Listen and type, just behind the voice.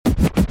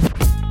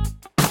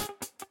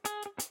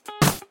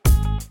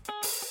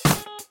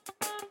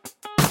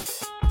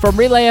From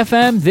Relay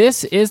FM,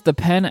 this is The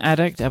Pen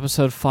Addict,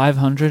 episode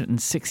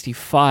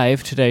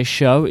 565. Today's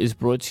show is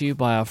brought to you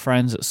by our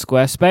friends at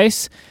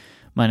Squarespace.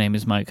 My name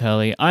is Mike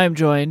Hurley. I am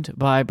joined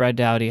by Brad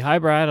Dowdy. Hi,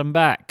 Brad. I'm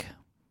back.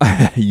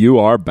 You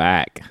are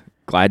back.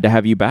 Glad to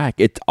have you back.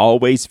 It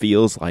always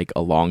feels like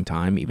a long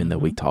time, even though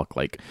we talk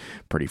like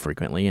pretty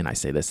frequently. And I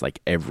say this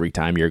like every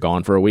time you're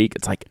gone for a week.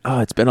 It's like,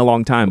 oh, it's been a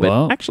long time.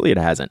 But actually it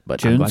hasn't.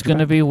 But June's going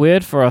to be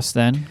weird for us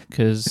then,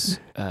 because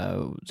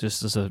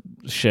just as a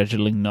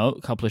scheduling note,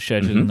 a couple of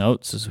scheduling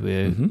notes, as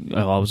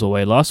I was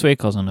away last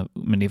week. I was on a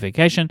mini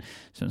vacation.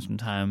 Spent some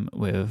time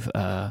with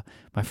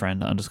my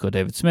friend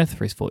 _David Smith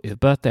for his 40th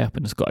birthday up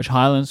in the Scottish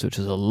Highlands, which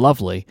is a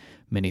lovely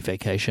mini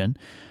vacation.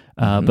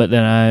 But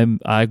then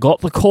I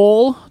got the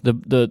call,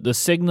 the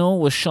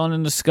signal was shone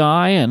in the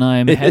sky, and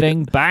I'm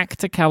heading back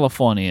to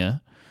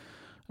California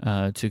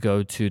to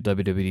go to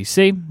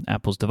WWDC,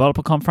 Apple's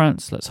developer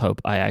conference. Let's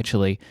hope I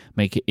actually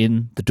make it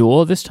in the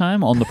door this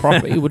time on the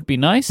property. Would be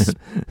nice.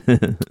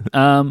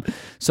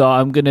 So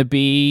I'm going to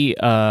be...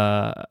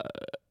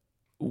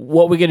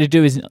 what we're going to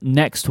do is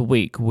next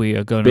week we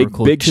are going to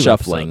record big two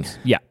shuffling. Episodes.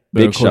 Yeah.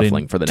 Big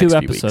shuffling for the next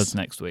few weeks. 2 episodes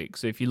next week.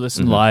 So if you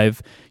listen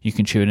live, you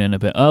can tune in a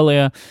bit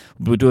earlier.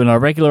 We're doing our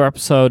regular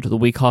episode. The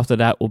week after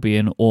that will be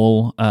in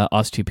all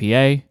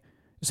Ask2PA.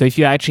 So if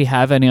you actually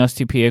have any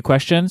Ask2PA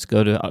questions,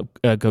 go to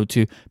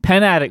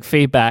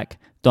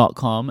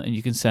penaddictfeedback.com and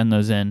you can send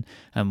those in.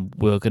 And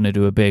we're going to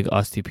do a big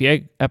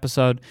Ask2PA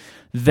episode.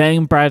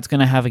 Then Brad's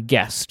going to have a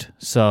guest.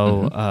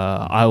 So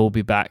I will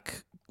be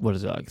back,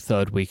 like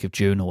third week of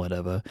June or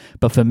whatever.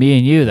 But for me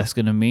and you, that's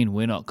going to mean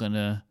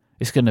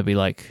it's going to be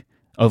like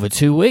over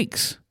 2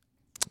 weeks.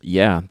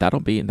 Yeah,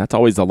 that's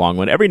always a long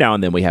one. Every now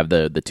and then we have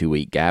the 2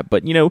 week gap,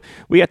 but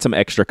we got some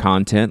extra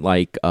content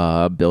like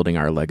building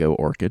our Lego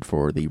orchid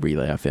for the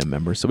Relay FM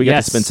members. So we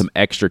got to spend some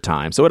extra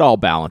time. So it all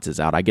balances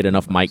out. I get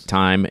enough mic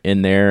time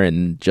in there,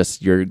 and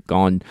just you're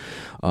gone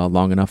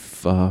long enough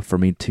for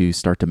me to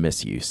start to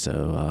miss you.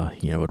 So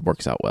it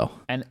works out well.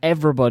 And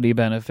everybody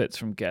benefits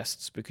from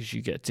guests because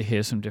you get to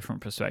hear some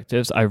different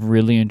perspectives. I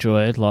really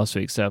enjoyed last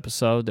week's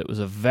episode. It was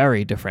a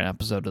very different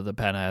episode of The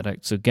Pen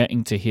Addict. So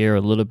getting to hear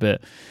a little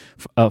bit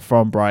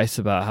from Bryce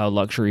about how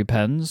luxury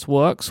pens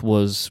works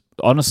was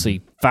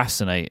honestly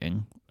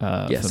fascinating.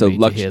 So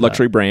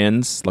luxury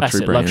brands.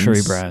 Luxury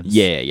brands.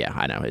 Yeah,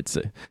 I know. It's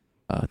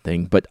a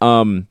thing. But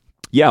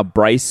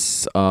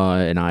Bryce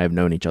and I have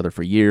known each other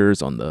for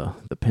years on the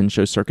pen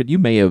show circuit. You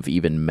may have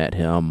even met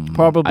him.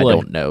 Probably. I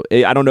don't know.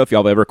 I don't know if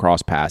y'all have ever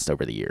crossed paths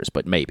over the years,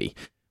 but maybe.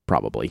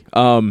 Probably.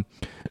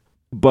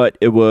 But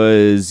it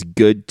was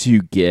good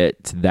to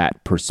get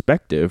that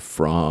perspective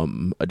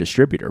from a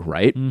distributor,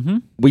 right? Mm-hmm.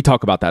 We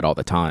talk about that all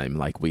the time.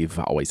 Like, we've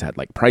always had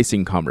like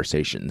pricing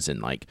conversations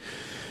and like,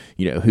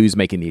 who's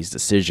making these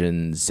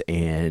decisions.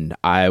 And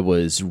I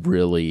was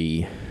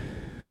really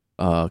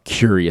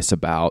curious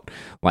about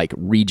like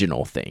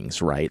regional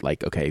things, right?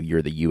 Like, okay,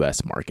 you're the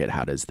U.S. market.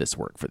 How does this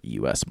work for the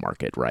U.S.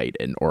 market, right?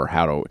 And or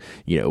how do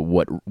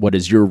what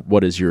is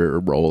your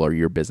role or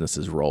your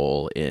business's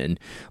role in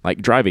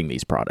like driving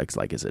these products?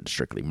 Like, is it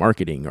strictly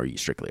marketing, or are you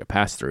strictly a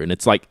pass through? And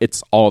it's like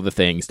it's all the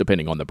things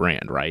depending on the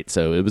brand, right?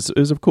 So it was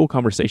a cool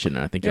conversation,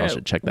 and I think y'all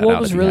should check that out. What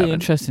was really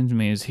interesting to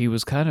me is he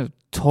was kind of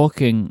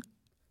talking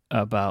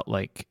about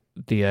like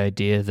the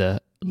idea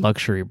that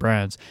luxury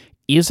brands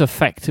is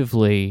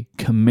effectively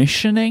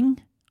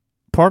commissioning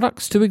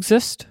products to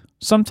exist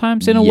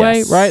sometimes in a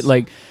way, right?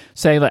 Like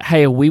saying like,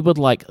 hey, we would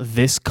like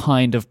this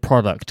kind of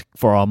product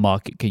for our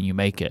market. Can you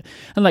make it?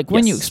 And like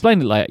when you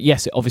explain it, like,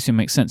 yes, it obviously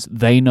makes sense.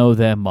 They know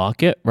their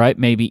market, right?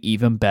 Maybe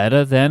even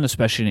better than,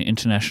 especially an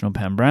international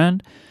pen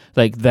brand.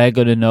 Like they're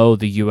going to know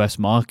the US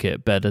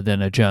market better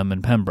than a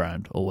German pen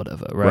brand or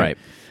whatever, right?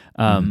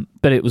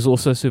 But it was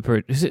also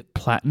super. Is it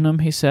Platinum?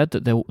 He said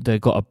that they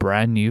got a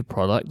brand new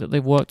product that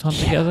they've worked on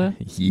together.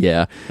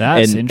 Yeah,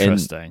 that's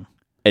interesting.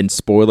 And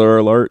spoiler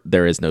alert,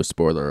 there is no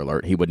spoiler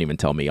alert. He wouldn't even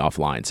tell me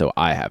offline, so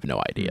I have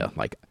no idea.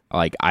 Like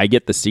I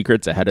get the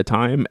secrets ahead of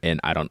time,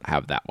 and I don't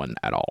have that one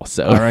at all.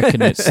 So I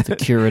reckon it's the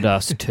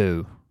Curidas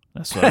 2.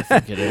 That's what I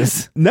think it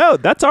is. No,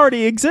 that's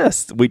already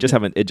exists. We just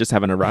haven't. It just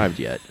haven't arrived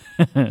yet.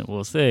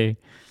 We'll see.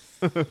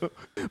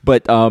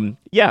 But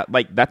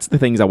like that's the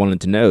things I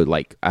wanted to know.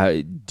 Like,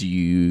 do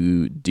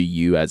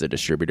you as a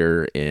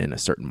distributor in a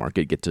certain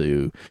market get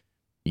to,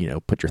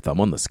 put your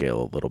thumb on the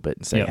scale a little bit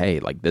and say, hey,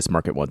 like this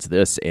market wants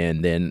this,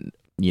 and then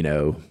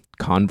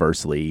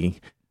conversely,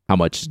 how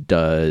much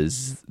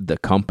does the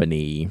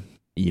company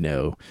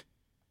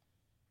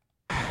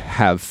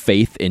have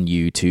faith in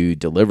you to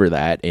deliver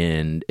that?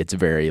 And it's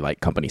very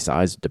like company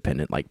size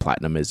dependent. Like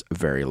Platinum is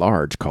very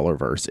large,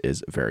 Colorverse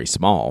is very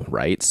small,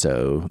 right?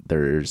 So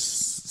there's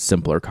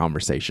simpler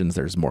conversations,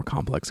 there's more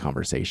complex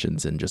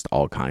conversations, and just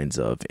all kinds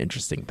of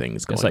interesting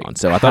things going on.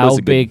 So I thought it was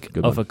a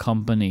good of a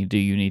company do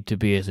you need to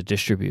be as a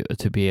distributor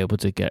to be able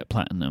to get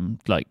Platinum,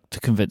 like to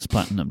convince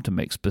Platinum to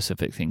make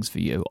specific things for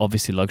you?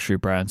 Obviously luxury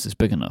brands is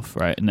big enough,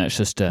 right? And that's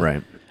just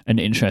an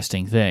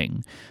interesting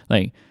thing.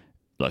 Like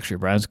luxury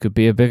brands could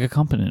be a bigger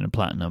company than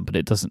Platinum, but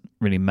it doesn't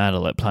really matter.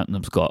 Like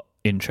Platinum's got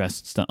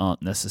interests that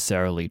aren't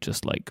necessarily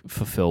just like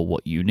fulfill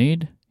what you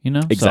need.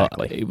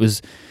 Exactly. So it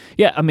was,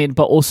 yeah, I mean,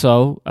 but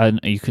also, and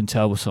you can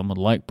tell with someone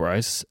like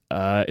Bryce,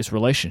 it's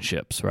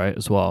relationships, right,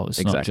 as well.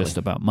 It's not just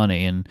about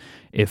money. And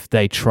if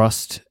they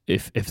trust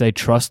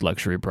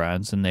luxury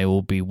brands, then they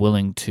will be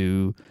willing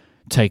to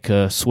take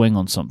a swing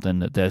on something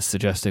that they're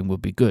suggesting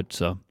would be good.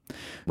 So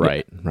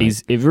right.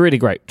 He's really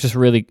great, just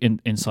really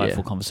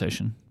insightful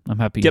conversation. I'm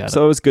happy.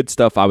 So it was good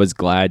stuff. I was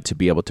glad to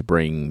be able to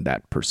bring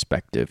that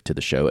perspective to the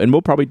show, and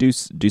we'll probably do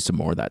some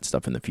more of that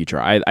stuff in the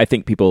future. I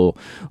think people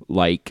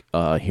like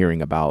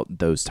hearing about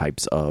those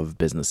types of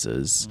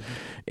businesses,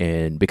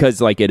 and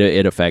because like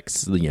it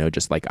affects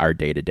just like our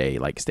day to day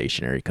like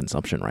stationary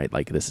consumption, right?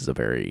 Like this is a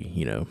very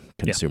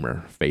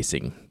consumer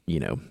facing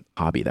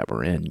hobby that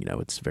we're in.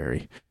 It's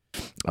very.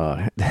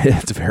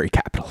 It's very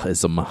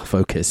capitalism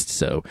focused,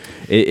 so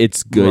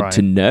it's good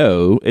to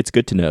know. It's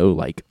good to know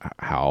like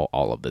how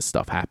all of this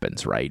stuff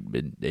happens, right?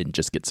 And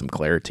just get some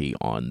clarity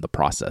on the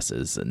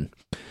processes and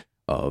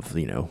of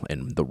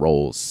and the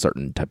roles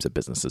certain types of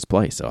businesses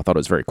play. So I thought it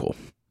was very cool.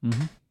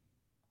 Mm-hmm.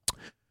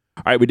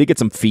 All right, we did get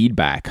some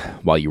feedback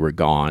while you were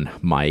gone,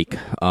 Mike.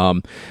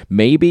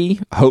 Maybe,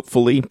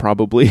 hopefully,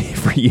 probably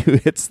for you,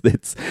 it's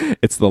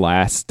the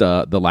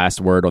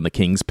last word on the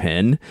King's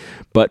pen,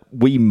 but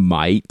we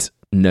might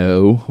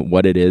know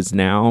what it is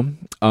now.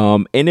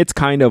 And it's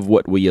kind of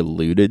what we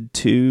alluded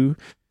to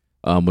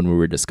when we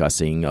were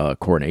discussing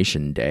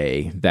Coronation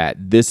Day, that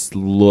this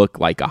looked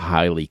like a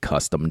highly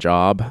custom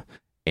job,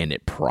 and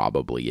it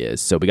probably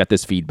is. So we got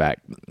this feedback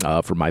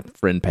from my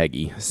friend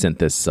Peggy.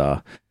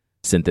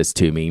 Sent this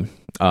to me.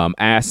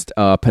 Asked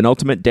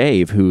Penultimate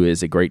Dave, who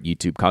is a great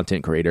YouTube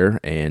content creator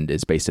and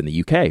is based in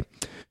the UK.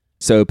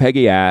 So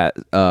Peggy asked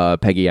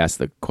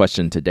the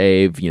question to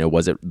Dave,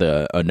 was it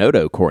the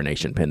Anoto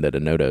coronation pin that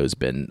Anoto's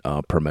been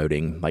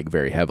promoting like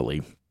very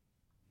heavily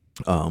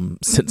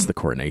since the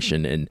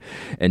coronation?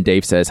 And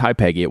Dave says, "Hi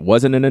Peggy, it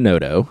wasn't an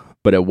Anoto,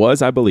 but it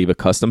was, I believe, a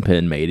custom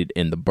pin made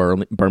in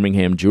the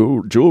Birmingham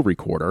jewelry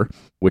quarter,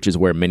 which is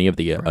where many of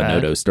the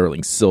Anoto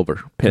sterling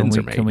silver pins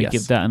are made." Can we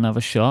give that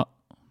another shot?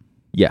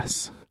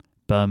 Yes.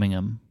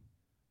 Birmingham.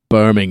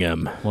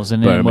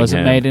 Wasn't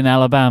made in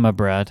Alabama,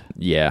 Brad.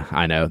 Yeah,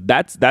 I know.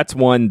 That's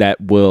one that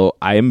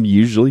I am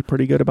usually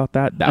pretty good about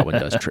that. That one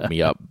does trip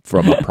me up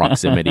from a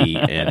proximity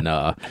and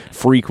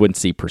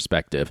frequency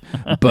perspective.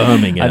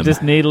 Birmingham. I'm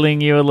just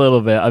needling you a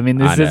little bit. I mean,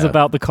 this is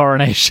about the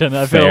coronation.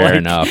 I feel Fair like.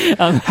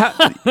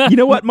 enough. You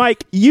know what,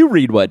 Mike? You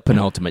read what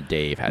Penultimate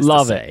Dave has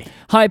to say.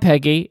 Hi,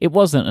 Peggy. It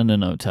wasn't an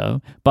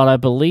Anoto, but I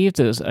believed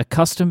it was a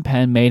custom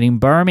pen made in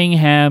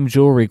Birmingham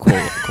jewelry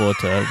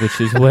quarter, which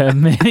is where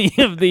many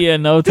of the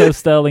Anoto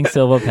sterling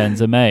silver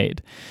pens are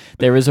made.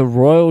 There is a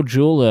royal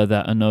jeweler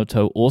that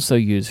Anoto also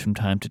use from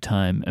time to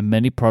time, and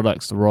many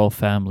products the royal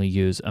family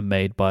use are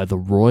made by the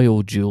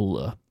royal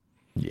jeweler.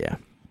 Yeah.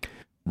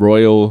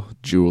 Royal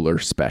jeweler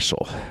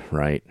special,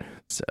 right?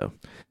 So,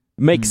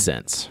 makes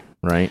sense,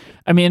 right?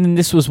 I mean, and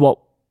this was what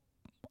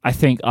I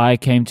think I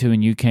came to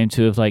and you came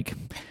to, of like,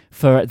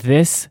 for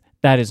this,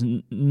 that is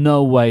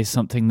no way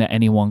something that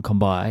anyone can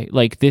buy.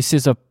 Like, this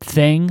is a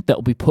thing that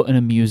will be put in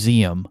a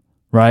museum,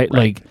 right?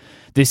 Like,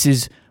 this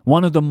is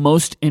one of the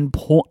most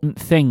important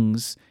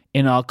things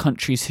in our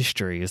country's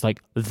history, is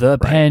like the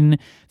pen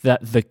that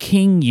the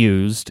king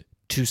used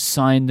to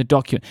sign the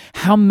document.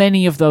 How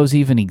many of those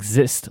even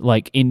exist,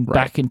 like,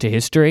 back into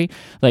history?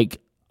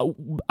 Like,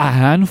 a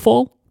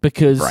handful?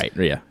 Because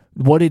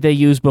what did they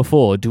use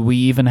before? Do we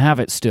even have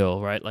it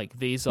still, right? Like,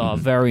 these are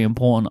very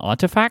important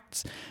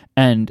artifacts,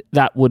 and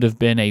that would have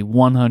been a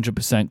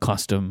 100%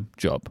 custom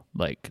job,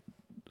 like,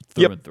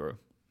 through and through.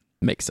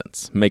 Makes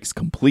sense. Makes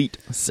complete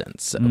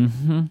sense. So,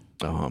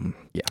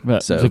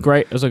 But so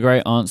it was a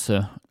great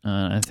answer.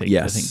 I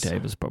think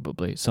Dave has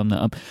probably summed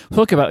that up.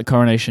 Talking about the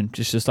coronation,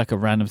 just like a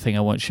random thing I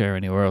won't share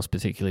anywhere else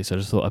particularly, so I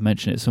just thought I'd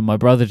mention it. So my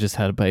brother just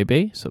had a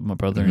baby. So my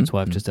brother and his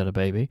wife just had a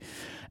baby.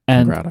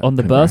 And on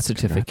the birth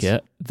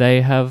certificate, they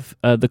have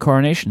the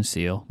coronation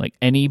seal. Like,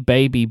 any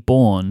baby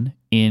born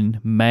in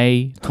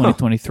May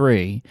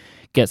 2023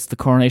 gets the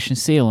coronation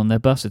seal on their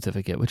birth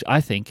certificate, which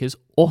I think is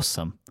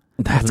awesome.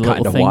 That's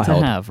kind of wild. Thing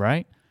to have,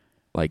 right?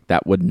 Like,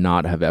 that would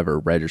not have ever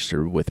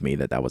registered with me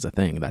that was a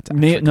thing. That's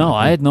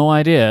I had no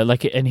idea.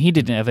 Like, and he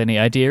didn't have any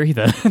idea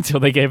either until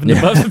they gave him the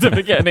birth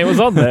certificate and it was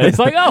on there. It's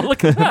like, oh,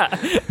 look at that.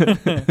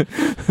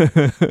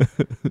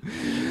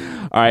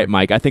 All right,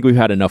 Mike. I think we've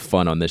had enough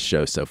fun on this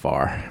show so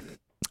far.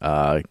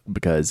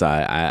 Because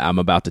I'm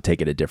about to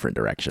take it a different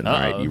direction. Uh-oh. All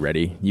right, you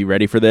ready? You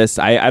ready for this?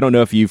 I don't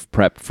know if you've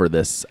prepped for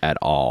this at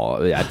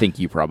all. I think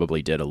you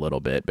probably did a little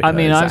bit. I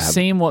mean, I've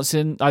seen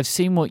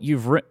what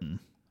you've written,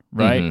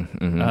 right?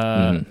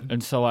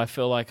 And so I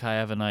feel like I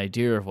have an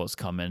idea of what's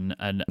coming,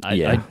 and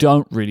I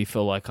don't really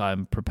feel like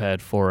I'm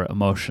prepared for it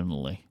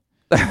emotionally.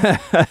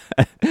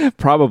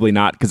 Probably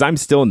not, because I'm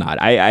still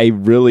not. I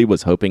really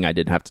was hoping I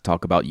didn't have to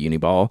talk about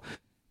Uniball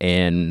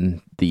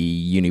and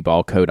the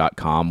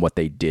uniballco.com, what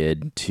they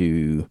did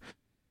to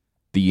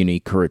the Uni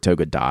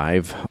Kuratoga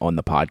dive on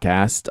the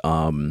podcast.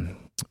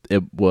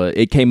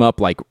 It came up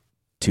like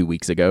 2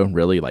 weeks ago,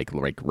 really, like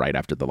right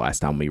after the last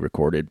time we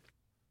recorded.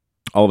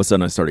 All of a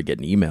sudden I started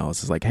getting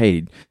emails. It's like,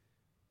 hey,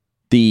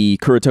 The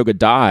Kuratoga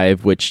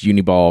Dive, which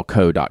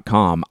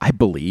uniballco.com, I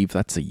believe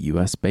that's a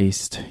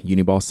US-based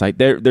Uniball site.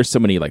 There's so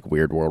many like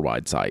weird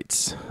worldwide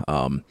sites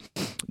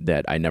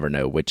that I never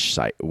know which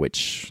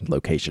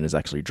location is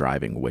actually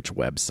driving which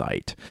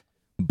website.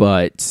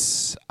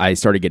 But I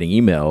started getting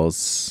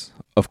emails,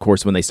 of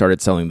course, when they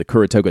started selling the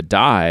Kuratoga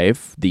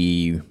Dive.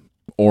 The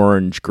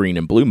orange, green,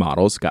 and blue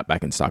models got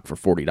back in stock for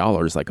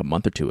 $40 like a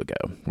month or two ago,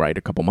 right?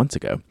 A couple months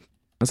ago.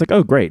 I was like,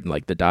 oh, great.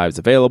 Like the dive's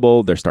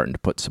available. They're starting to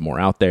put some more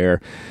out there.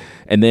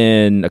 And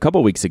then a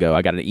couple of weeks ago,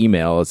 I got an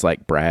email. It's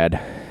like,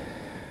 Brad,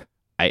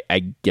 I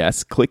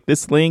guess click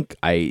this link.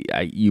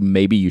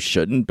 Maybe you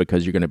shouldn't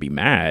because you're going to be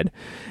mad.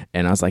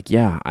 And I was like,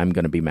 yeah, I'm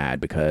going to be mad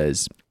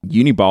because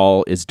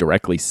Uniball is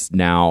directly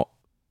now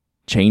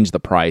changed the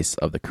price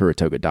of the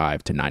Kuratoga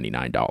Dive to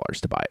 $99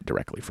 to buy it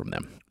directly from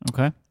them.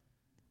 Okay.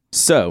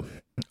 So,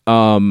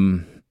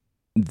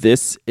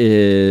 this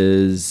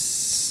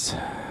is...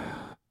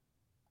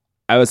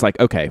 I was like,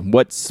 okay,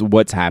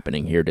 what's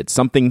happening here? Did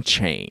something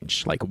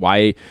change? Like,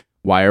 why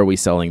are we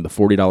selling the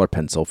 $40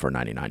 pencil for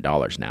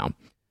 $99 now?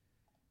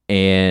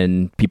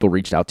 And people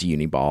reached out to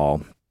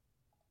Uniball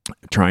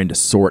trying to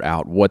sort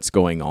out what's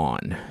going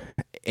on.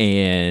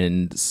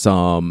 And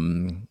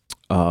some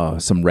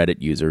Reddit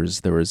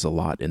users, there was a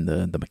lot in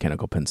the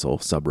mechanical pencil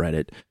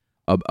subreddit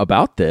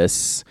about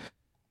this,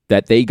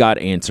 that they got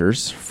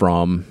answers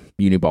from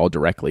Uniball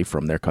directly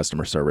from their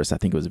customer service. I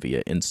think it was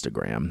via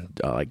Instagram,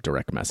 like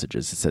direct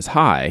messages. It says,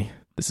 hi,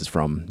 this is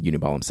from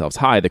Uniball themselves.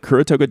 Hi, the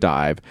Kuratoga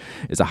Dive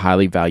is a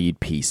highly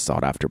valued piece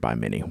sought after by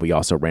many. We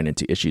also ran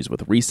into issues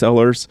with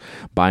resellers,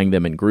 buying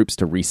them in groups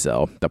to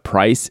resell. The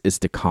price is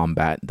to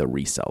combat the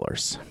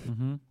resellers.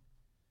 Mm-hmm.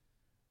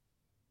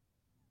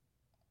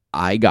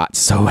 I got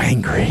so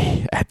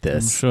angry at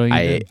this. I'm sure you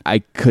did. I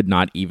could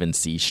not even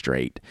see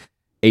straight.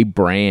 A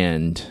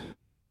brand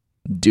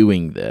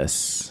doing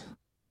this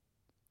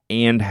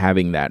and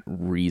having that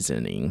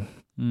reasoning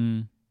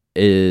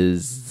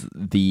is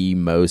the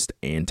most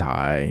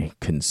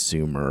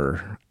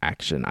anti-consumer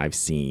action I've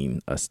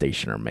seen a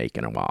stationer make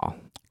in a while.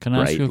 Can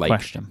I ask you a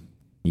question?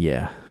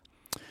 Yeah.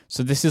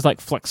 So this is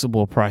like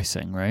flexible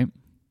pricing, right?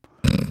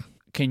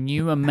 Can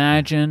you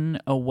imagine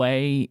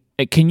a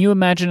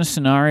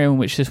scenario in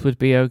which this would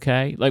be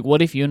okay? Like,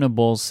 what if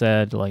Uniball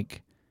said,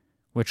 like,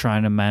 we're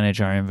trying to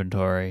manage our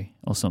inventory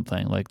or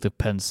something, like the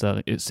pen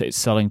it's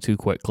selling too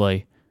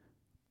quickly?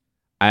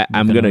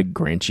 I'm going to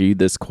grant you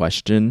this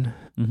question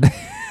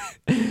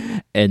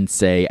and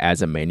say,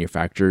 as a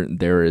manufacturer,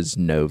 there is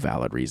no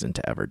valid reason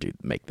to ever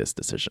make this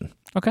decision.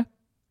 Okay.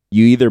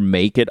 You either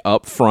make it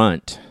up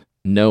front,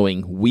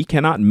 knowing we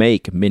cannot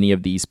make many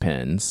of these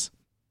pens,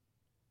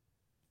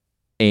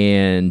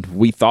 and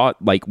we thought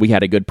like we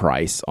had a good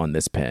price on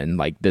this pen.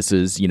 Like this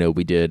is,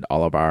 we did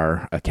all of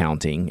our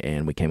accounting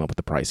and we came up with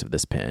the price of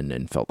this pen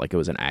and felt like it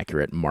was an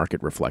accurate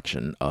market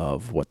reflection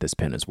of what this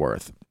pen is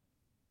worth.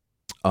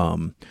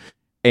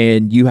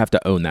 And you have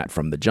to own that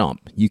from the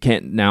jump. You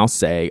can't now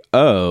say,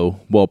 oh,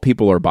 well,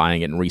 people are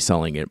buying it and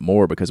reselling it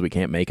more because we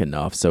can't make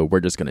enough, so we're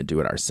just going to do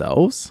it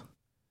ourselves.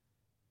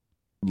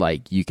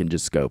 Like, you can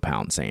just go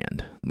pound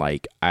sand.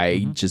 Like,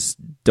 I just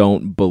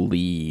don't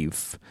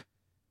believe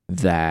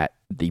that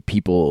the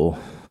people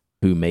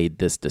who made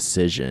this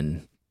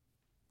decision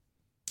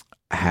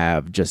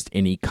have just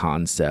any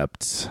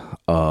concept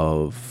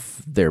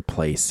of their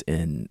place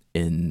in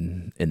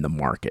the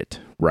market,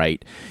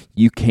 right?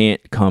 You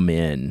can't come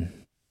in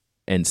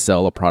and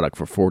sell a product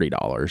for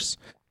 $40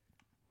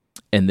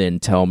 and then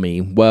tell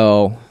me,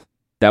 well,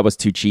 that was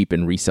too cheap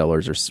and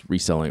resellers are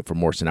reselling it for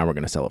more, so now we're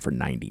going to sell it for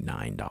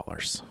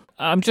 $99.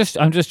 I'm just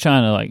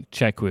trying to like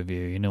check with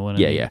you, you know what I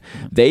mean? Yeah.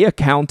 They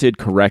accounted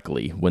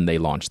correctly when they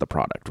launched the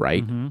product,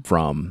 right?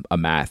 From a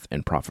math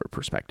and profit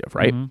perspective,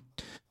 right?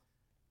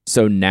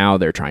 So now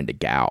they're trying to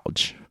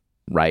gouge,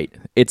 right?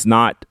 It's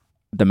not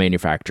the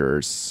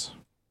manufacturer's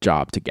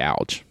job to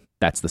gouge.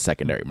 That's the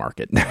secondary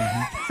market.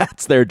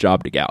 That's their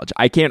job to gouge.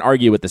 I can't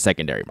argue with the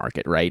secondary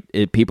market, right?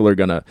 People are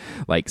going to,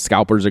 like,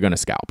 scalpers are going to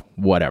scalp,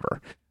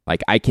 whatever.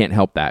 Like, I can't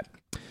help that.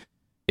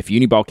 If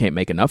Uniball can't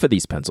make enough of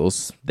these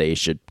pencils, they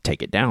should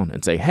take it down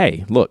and say,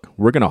 hey, look,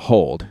 we're going to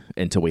hold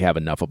until we have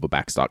enough of a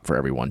backstock for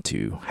everyone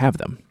to have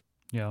them.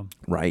 Yeah.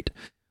 Right?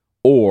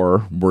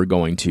 Or we're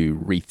going to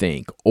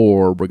rethink,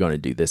 or we're going to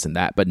do this and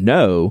that. But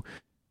no,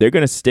 they're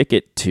going to stick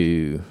it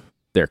to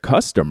their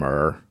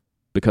customer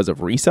because of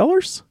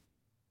resellers?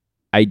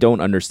 I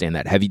don't understand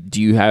that. Have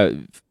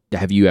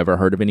you ever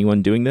heard of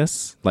anyone doing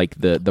this? Like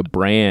the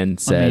brand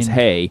says,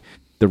 hey,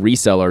 the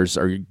resellers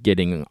are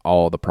getting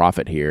all the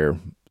profit here.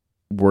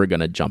 We're going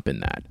to jump in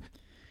that.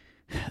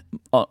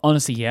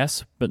 Honestly,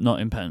 yes, but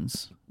not in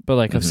pens. But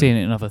like I've seen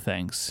it in other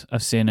things.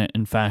 I've seen it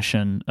in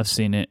fashion. I've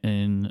seen it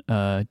in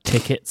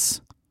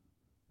tickets,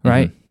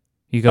 right?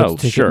 You go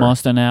to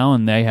Ticketmaster now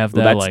and they have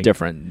that's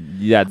different.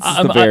 That's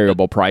the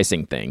variable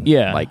pricing thing.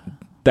 Yeah. Like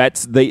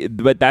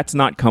but that's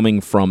not coming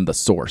from the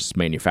source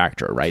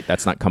manufacturer, right?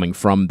 That's not coming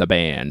from the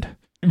band.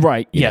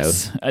 Right.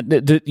 Yes.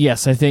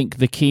 Yes. I think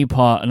the key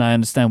part, and I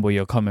understand where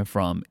you're coming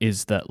from,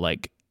 is that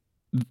like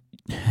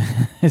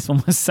This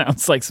almost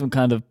sounds like some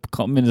kind of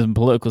communism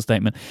political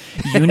statement.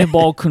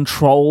 Uniball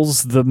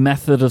controls the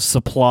method of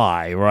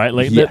supply, right?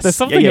 Like Yes. there's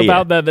something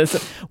about that.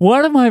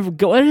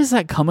 Where is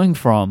that coming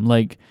from?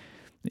 Like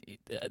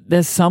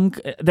there's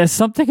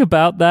something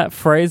about that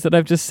phrase that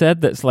I've just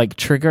said that's like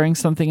triggering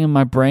something in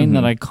my brain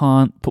that I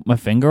can't put my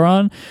finger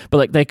on. But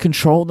like they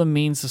control the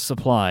means of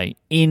supply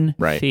in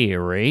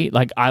theory.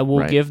 Like I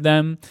will give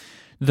them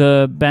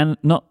I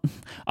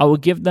will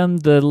give them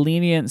the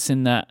lenience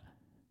in that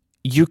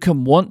you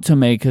can want to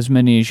make as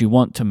many as you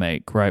want to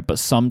make, right? But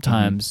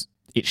sometimes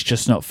it's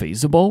just not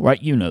feasible,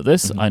 right? You know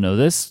this, I know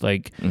this,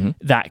 like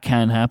that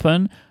can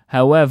happen.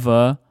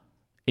 However,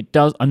 it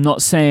does. I'm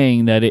not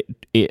saying that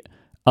it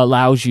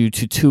allows you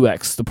to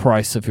 2x the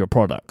price of your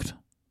product,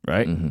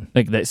 right?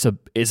 Like that's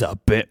is a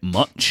bit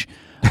much.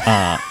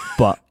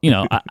 But you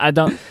know, I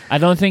don't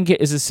think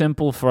it is as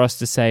simple for us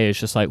to say it's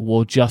just like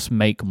we'll just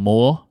make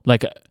more.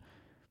 Like,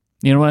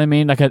 you know what I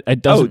mean? Like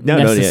it doesn't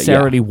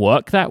necessarily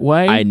work that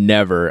way. I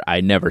never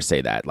say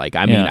that. Like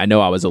I mean, I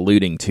know I was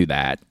alluding to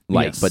that.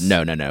 Like, but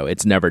no.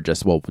 It's never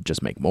just we'll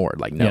just make more.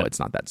 Like no, it's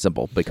not that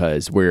simple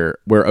because we're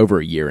over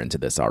a year into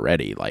this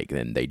already. Like,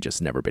 and they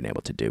just never been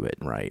able to do it,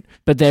 right?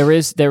 But there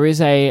is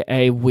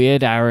a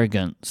weird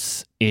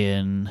arrogance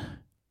in.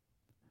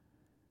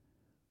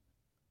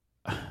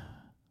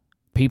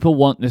 People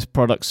want this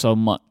product so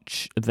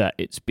much that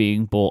it's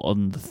being bought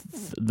on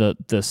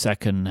the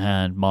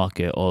second-hand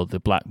market or the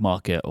black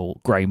market or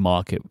gray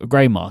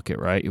market,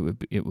 right? It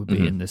would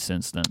be in this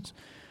instance.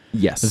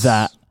 Yes.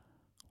 That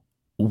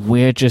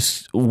we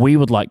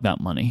would like that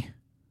money.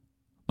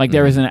 Like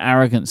there is an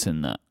arrogance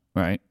in that,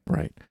 right?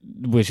 Right.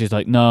 Which is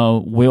like,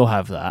 no, we'll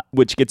have that.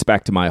 Which gets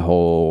back to my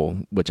whole,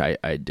 which I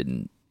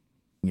didn't,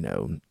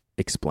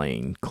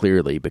 explain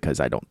clearly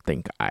because I don't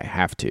think I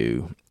have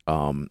to.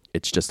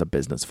 It's just a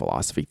business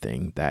philosophy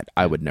thing that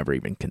I would never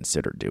even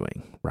consider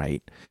doing,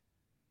 right?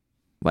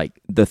 Like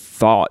the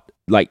thought,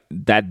 like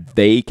that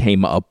they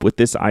came up with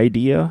this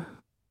idea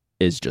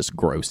is just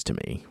gross to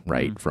me,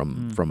 right?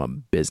 From a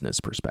business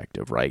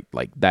perspective, right?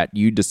 Like that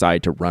you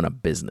decide to run a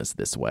business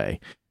this way,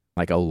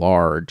 like a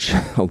large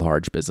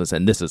business,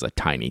 and this is a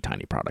tiny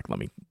product. Let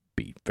me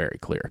be very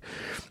clear.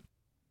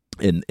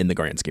 In the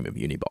grand scheme of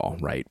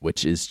Uniball, right?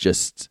 Which is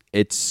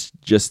it's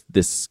just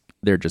this.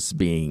 They're just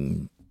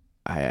being,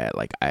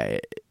 they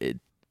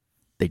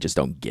just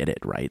don't get it,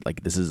 right?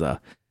 Like this is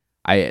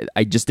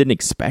I just didn't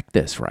expect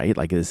this, right?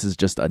 Like this is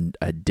just a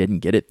didn't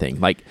get it thing.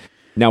 Like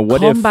now,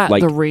 what combat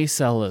if the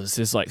resellers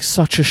is like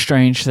such a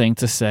strange thing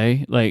to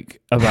say,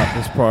 like about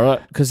this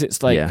product because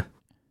it's like,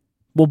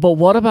 well, but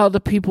what about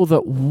the people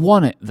that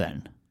want it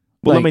then?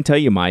 Well, let me tell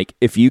you, Mike.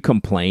 If you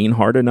complain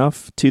hard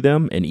enough to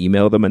them and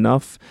email them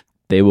enough,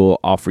 they will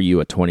offer you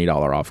a $20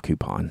 off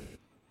coupon.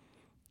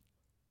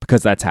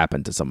 Because that's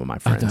happened to some of my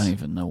friends. I don't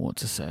even know what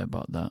to say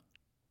about that.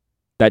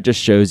 That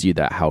just shows you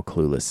that how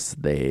clueless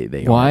they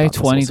are. Why about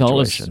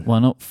 $20? Why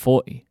not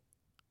 $40?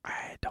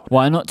 I don't know.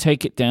 Why not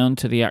take it down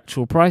to the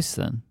actual price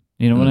then?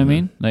 You know what I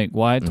mean? Like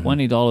why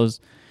 $20?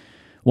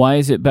 Why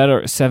is it better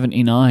at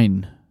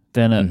 $79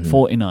 than at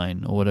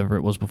 $49 or whatever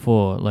it was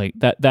before? Like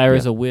that there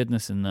is a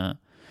weirdness in that.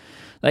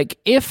 Like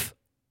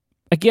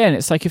again,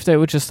 it's like if they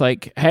were just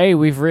like, hey,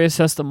 we've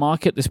reassessed the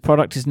market. This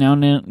product is now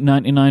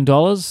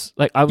 $99.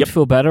 Like, I would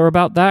feel better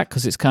about that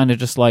because it's kind of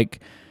just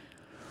like,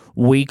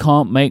 we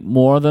can't make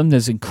more of them.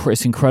 It's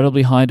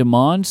incredibly high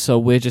demand. So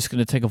we're just going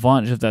to take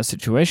advantage of that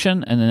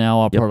situation. And then now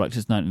our product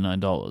is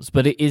 $99.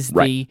 But it is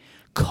the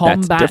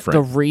combat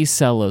the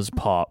resellers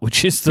part,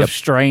 which is the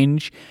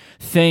strange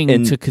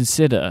thing to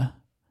consider.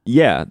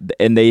 Yeah.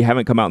 And they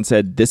haven't come out and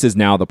said, this is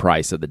now the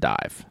price of the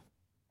dive.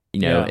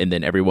 And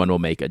then everyone will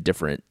make a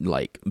different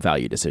like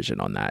value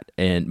decision on that.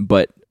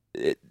 But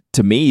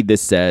to me,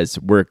 this says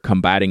we're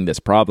combating this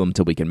problem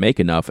till we can make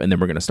enough, and then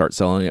we're going to start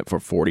selling it for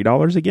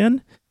 $40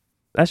 again.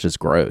 That's just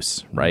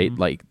gross, right?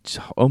 Like,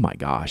 oh my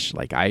gosh,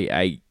 like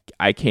I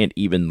can't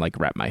even like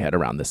wrap my head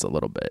around this a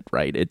little bit,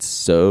 right? It's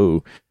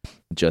so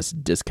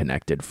just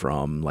disconnected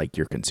from like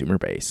your consumer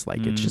base.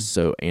 Like it's just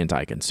so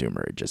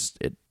anti-consumer.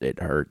 It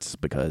hurts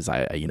because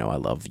I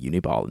love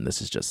Uniball, and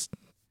this is just.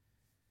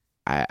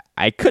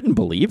 I couldn't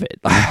believe it.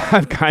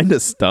 I'm kind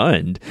of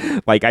stunned.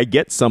 Like I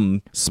get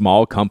some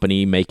small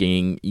company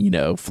making,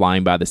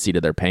 flying by the seat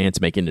of their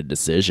pants, making a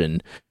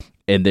decision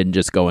and then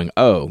just going,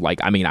 oh, like,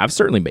 I mean, I've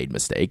certainly made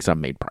mistakes. I've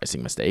made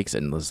pricing mistakes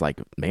and was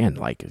like, man,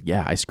 like,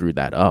 yeah, I screwed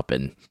that up.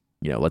 And,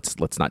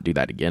 let's not do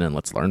that again. And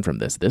let's learn from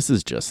this. This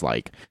is just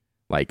like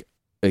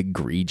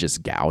egregious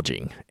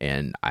gouging.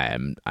 And I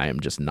am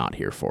just not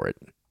here for it.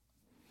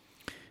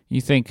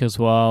 You think as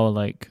well,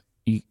 like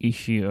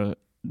if you're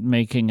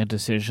making a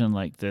decision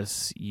like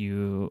this,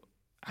 you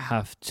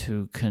have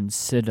to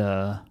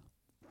consider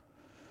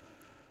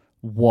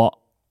what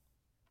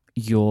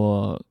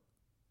your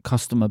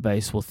customer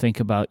base will think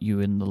about you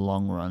in the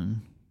long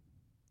run.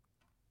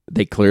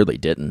 They clearly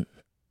didn't.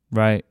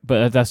 Right.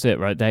 But that's it,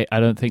 right? I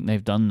don't think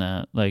they've done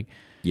that. Like,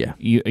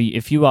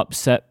 if you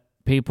upset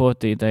people,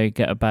 do they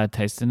get a bad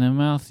taste in their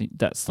mouth?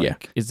 That's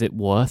like, is it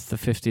worth the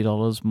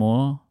 $50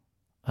 more?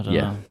 I don't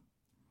know.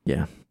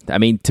 Yeah. I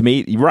mean, to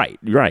me, right.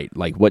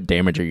 Like, what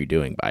damage are you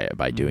doing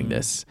by doing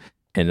this?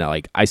 And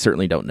like, I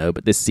certainly don't know,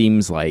 but this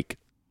seems like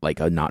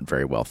a not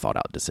very well thought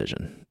out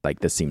decision. Like,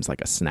 this seems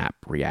like a snap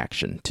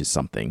reaction to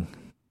something,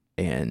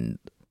 and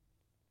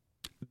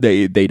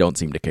they don't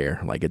seem to care.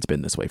 Like, it's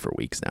been this way for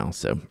weeks now.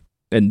 So,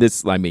 and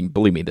this, I mean,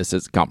 believe me,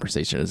 this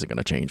conversation isn't going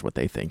to change what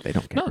they think. They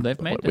don't care. No,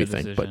 they've made their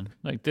decision.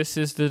 Like, this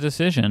is the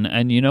decision,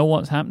 and you know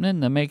what's happening?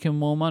 They're making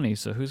more money.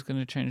 So who's going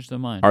to change their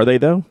mind? Are they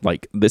though?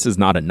 Like, this is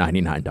not a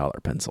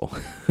 $99 pencil.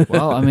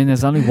 Well, I mean,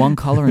 there's only one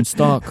color in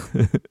stock,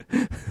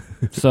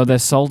 so they're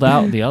sold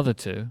out the other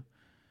two.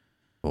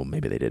 Well,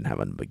 maybe they didn't have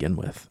one to begin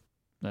with.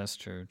 That's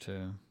true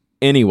too.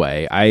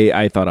 Anyway,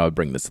 I thought I would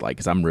bring this to light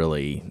because I'm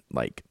really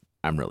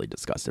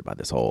disgusted by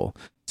this whole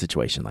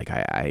situation. Like,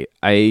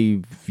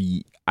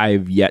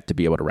 I've yet to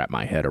be able to wrap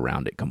my head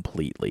around it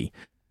completely,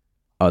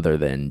 other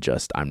than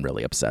just I'm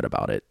really upset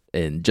about it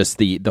and just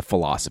the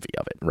philosophy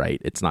of it,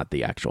 right? It's not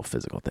the actual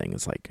physical thing.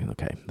 It's like,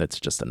 okay, that's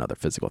just another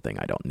physical thing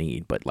I don't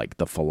need, but like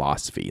the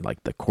philosophy,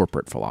 like the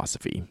corporate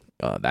philosophy,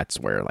 that's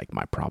where like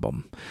my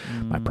problem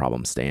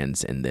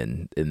stands. And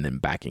then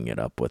backing it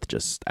up with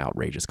just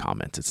outrageous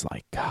comments. It's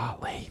like,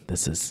 golly,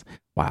 this is,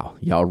 wow,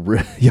 y'all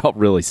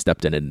really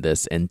stepped in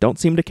this and don't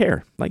seem to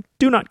care. Like,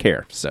 do not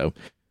care. So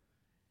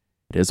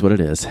it is what it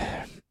is.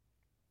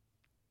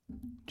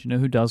 Do you know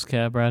who does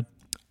care, Brad?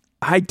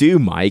 I do,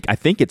 Mike. I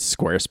think it's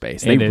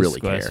Squarespace. They really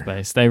care.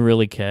 Squarespace. They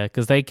really care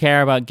because they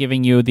care about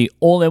giving you the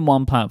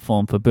all-in-one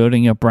platform for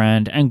building your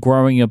brand and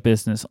growing your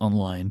business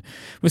online.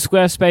 With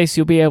Squarespace,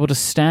 you'll be able to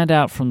stand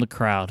out from the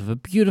crowd. With a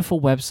beautiful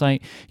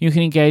website, you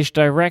can engage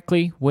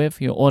directly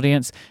with your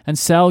audience and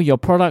sell your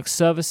products,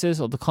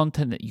 services, or the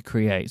content that you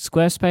create.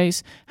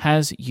 Squarespace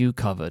has you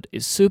covered.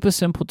 It's super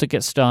simple to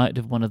get started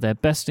with one of their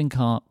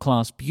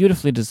best-in-class,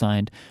 beautifully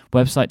designed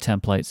website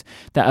templates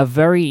that are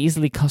very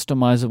easily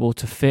customizable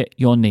to fit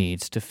your needs,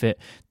 to fit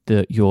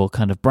your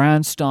kind of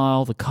brand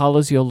style, the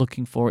colors you're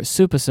looking for. It's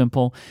super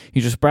simple.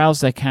 You just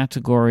browse their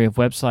category of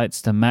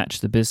websites to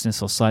match the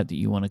business or site that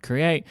you want to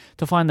create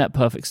to find that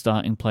perfect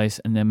starting place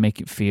and then make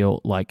it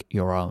feel like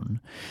your own.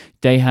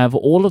 They have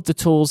all of the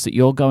tools that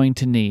you're going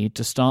to need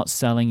to start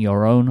selling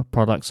your own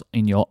products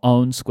in your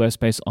own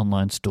Squarespace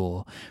online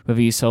store.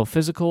 Whether you sell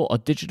physical or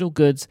digital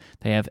goods,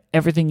 they have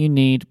everything you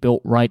need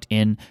built right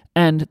in,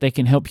 and they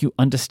can help you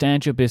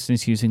understand your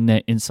business using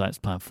their insights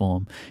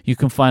platform. You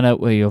can find out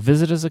where your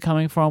visitors are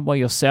coming from, where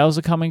your sales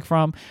are coming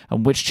from,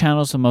 and which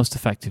channels are most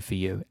effective for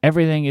you.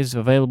 Everything is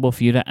available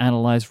for you to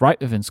analyze right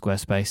within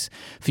Squarespace,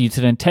 for you to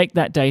then take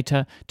that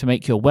data to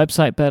make your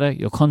website better,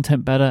 your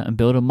content better, and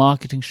build a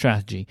marketing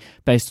strategy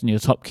based on your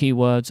top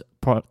keywords,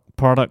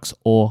 products,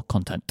 or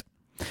content.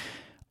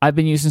 I've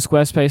been using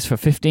Squarespace for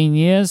 15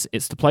 years.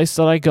 It's the place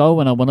that I go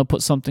when I want to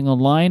put something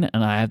online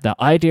and I have that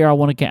idea I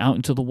want to get out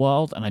into the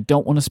world and I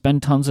don't want to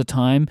spend tons of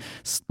time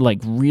like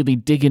really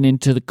digging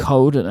into the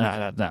code.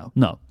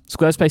 No.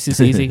 Squarespace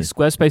is easy.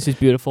 Squarespace is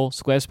beautiful.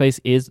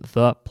 Squarespace is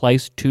the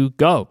place to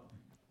go.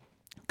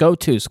 Go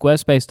to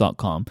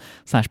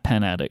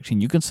squarespace.com/penaddict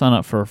and you can sign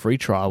up for a free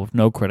trial with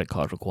no credit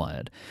card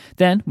required.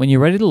 Then, when you're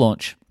ready to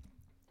launch,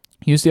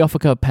 use the offer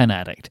code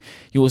PENADDICT.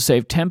 You will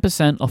save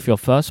 10% off your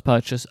first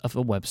purchase of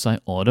a website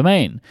or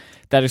domain.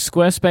 That is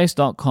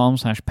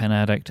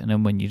squarespace.com/penaddict. And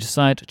then when you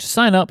decide to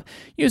sign up,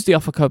 use the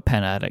offer code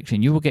PENADDICT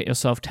and you will get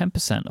yourself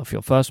 10% off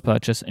your first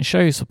purchase and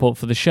show your support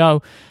for the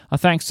show. Our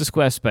thanks to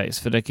Squarespace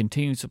for their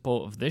continued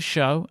support of this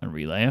show and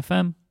Relay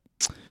FM.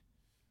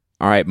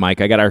 All right, Mike,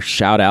 I got our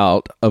shout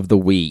out of the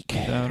week.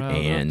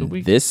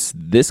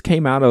 This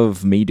came out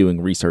of me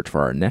doing research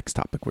for our next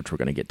topic, which we're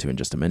going to get to in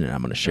just a minute.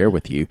 I'm going to share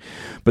with you.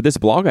 But this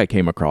blog I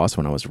came across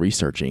when I was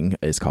researching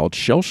is called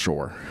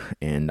Shellshore.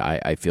 And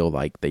I feel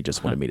like they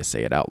just wanted me to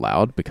say it out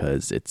loud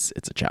because it's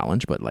a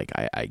challenge, but like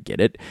I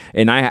get it.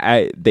 And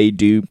they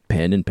do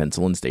pen and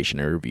pencil and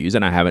stationery reviews,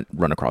 and I haven't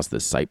run across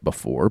this site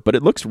before, but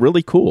it looks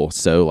really cool.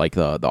 So like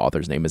the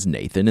author's name is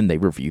Nathan, and they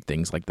review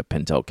things like the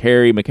Pentel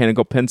Carry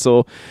mechanical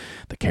pencil,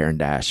 the Caran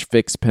Dash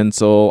Fix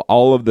pencil,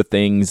 all of the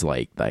things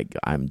like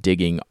I'm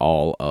digging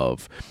all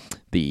of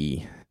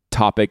the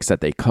topics that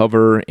they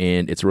cover,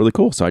 and it's really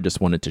cool. So I just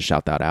wanted to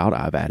shout that out.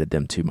 I've added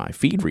them to my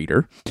feed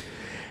reader.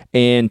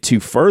 And to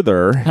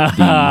further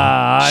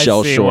the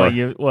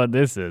Shellshore, what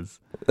this is.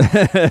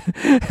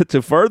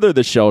 To further the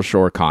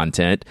Shellshore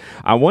content,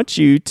 I want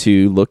you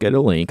to look at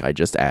a link I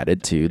just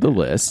added to the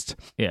list.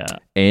 Yeah.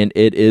 And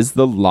it is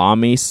the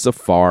Lamy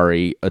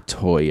Safari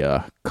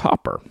Atoya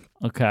Copper.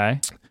 Okay.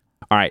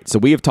 All right, so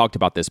we have talked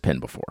about this pen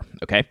before,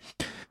 okay?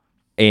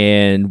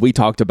 And we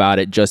talked about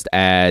it just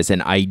as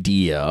an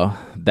idea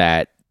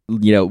that,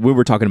 we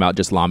were talking about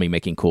just Lamy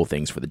making cool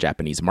things for the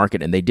Japanese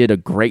market, and they did a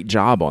great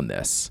job on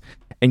this.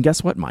 And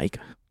guess what, Mike?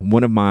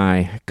 One of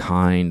my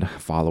kind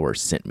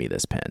followers sent me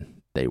this pen.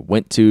 They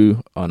went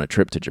on a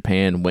trip to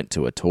Japan, went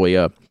to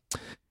Atoya,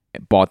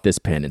 bought this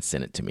pen and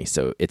sent it to me.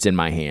 So it's in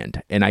my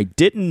hand. And I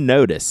didn't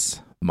notice,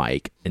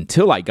 Mike,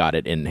 until I got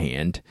it in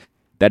hand,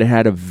 that it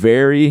had a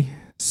very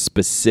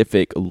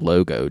specific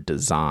logo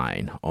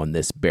design on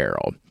this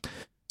barrel.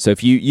 So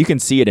if you can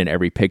see it in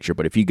every picture,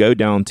 but if you go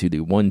down to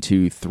the 1,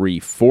 2, 3,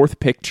 fourth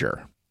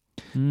picture,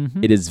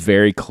 it is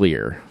very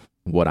clear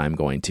what I'm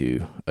going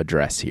to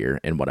address here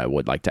and what I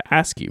would like to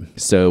ask you.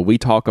 So we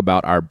talk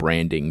about our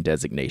branding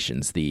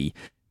designations. The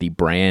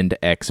brand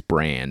X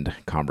brand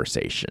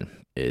conversation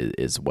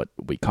is what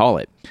we call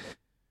it.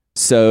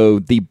 So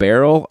the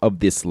barrel of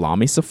this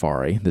Lamy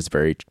Safari, this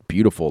very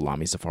beautiful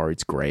Lamy Safari,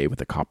 it's gray with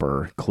a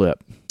copper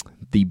clip.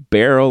 The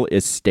barrel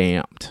is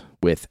stamped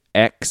with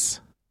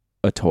X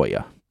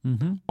Atoya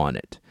on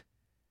it.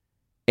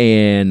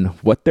 And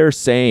what they're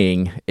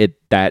saying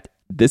that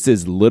this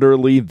is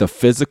literally the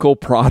physical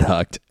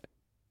product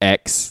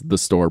X, the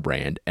store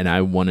brand. And I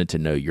wanted to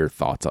know your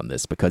thoughts on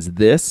this because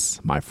this,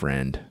 my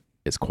friend,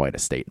 is quite a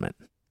statement.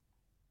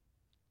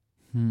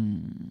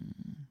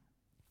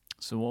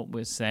 So what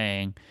we're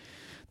saying,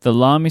 the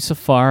Lamy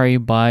Safari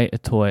by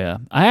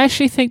Atoya. I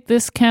actually think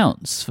this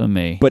counts for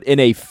me. But in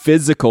a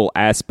physical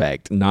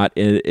aspect,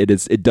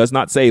 it does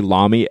not say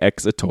Lamy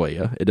X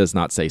Atoya. It does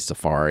not say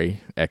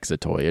Safari X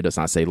Atoya. It does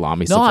not say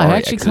Lamy Safari X Atoya. No, I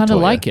actually kind of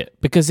like it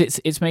because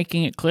it's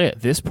making it clear.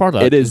 This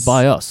product is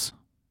by us.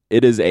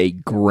 It is a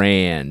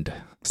grand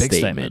Big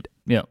statement.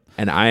 Yeah.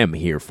 And I am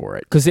here for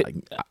it. Because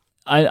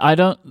I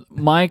don't,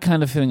 my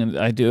kind of feeling,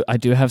 I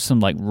do have some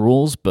like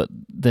rules, but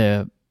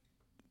they're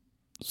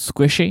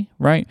squishy,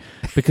 right?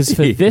 Because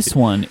for this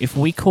one, if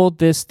we called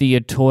this the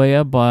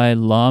Atoya by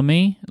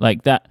Lamy,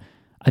 like that,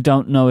 I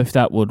don't know if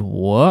that would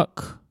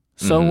work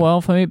so well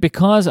for me.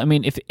 Because I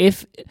mean,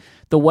 if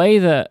the way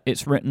that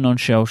it's written on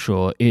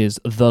Shellshore is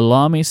the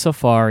Lamy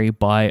Safari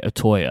by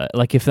Atoya,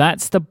 like if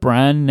that's the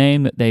brand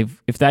name that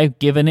if they've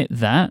given it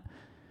that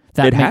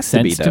it makes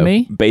sense to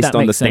me based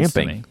on the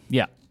stamping.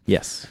 Yeah.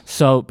 Yes.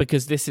 So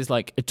because this is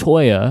like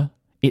Atoya,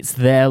 it's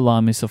their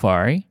Lamy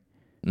Safari,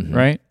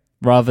 right?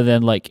 Rather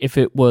than like if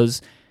it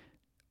was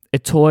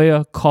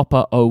Atoya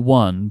Copper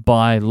 01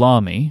 by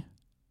Lamy,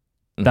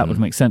 that would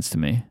make sense to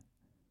me.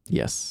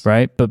 Yes.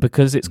 Right? But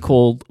because it's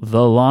called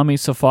the Lamy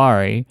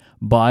Safari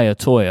by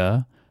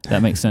Atoya,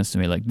 that makes sense to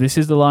me. Like this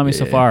is the Lamy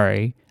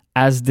Safari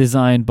as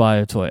designed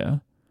by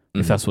Atoya,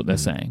 if that's what they're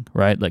saying,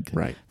 right? Like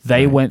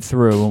they went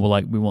through and were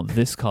like, we want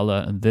this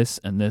color and this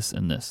and this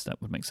and this. That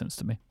would make sense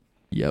to me.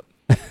 Yep.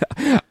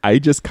 I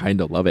just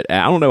kind of love it.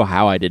 I don't know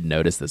how I didn't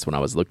notice this when I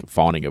was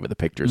fawning over the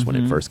pictures when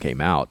it first came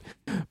out,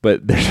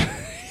 but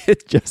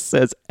it just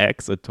says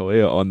X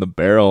Atoya on the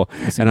barrel.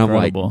 That's and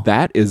incredible. I'm like,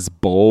 that is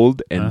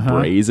bold and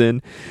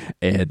brazen,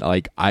 and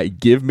like, I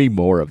give me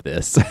more of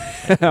this.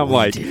 I'm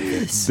like,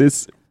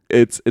 this.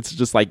 It's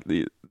just like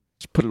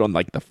put it on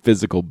like the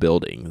physical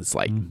building. It's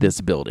like this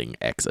building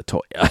X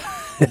Atoya.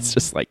 It's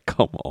just like,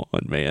 come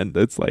on, man.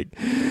 That's like,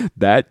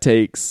 that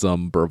takes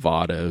some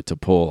bravado to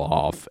pull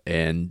off,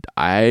 and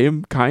I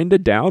am kind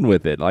of down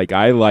with it. Like,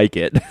 I like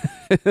it.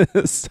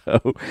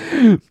 So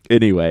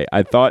anyway,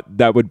 I thought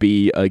that would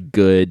be a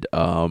good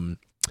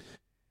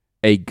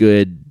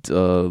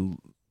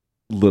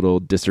little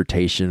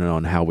dissertation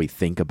on how we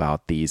think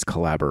about these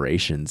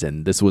collaborations.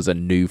 And this was a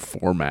new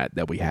format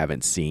that we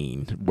haven't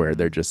seen, where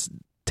they're just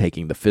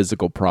taking the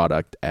physical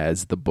product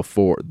as the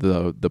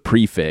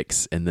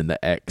prefix and then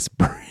the X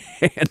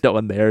brand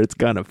on there. It's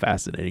kind of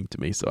fascinating to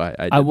me. So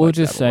I will like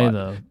just that say a lot.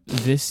 though,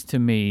 this to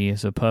me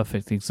is a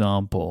perfect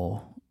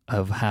example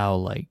of how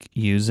like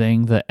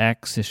using the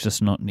X is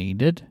just not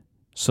needed.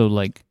 So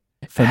like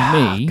for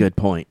me, good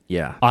point.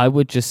 Yeah, I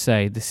would just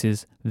say this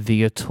is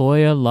the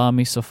Atoya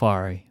Lamy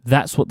Safari.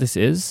 That's what this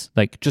is.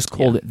 Like just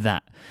call it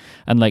that.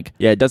 And like,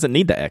 yeah, it doesn't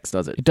need the X,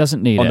 does it? It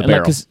doesn't need on it. The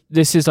barrel. Because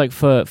this is like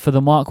for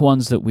the Mark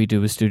 1s that we do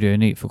with Studio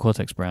Neat for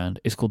Cortex brand,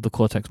 it's called the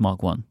Cortex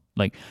Mark 1.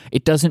 Like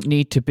it doesn't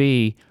need to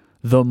be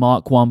the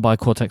Mark 1 by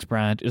Cortex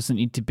brand. It doesn't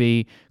need to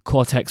be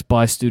Cortex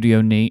by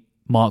Studio Neat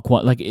Mark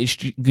 1. Like you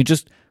can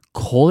just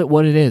call it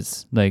what it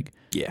is. Like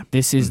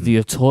this is the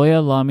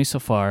Atoya Lamy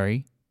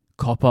Safari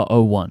Copper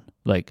 01.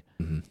 Like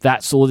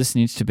that's all this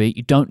needs to be.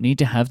 You don't need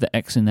to have the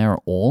X in there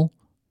at all.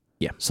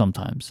 Yeah,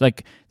 sometimes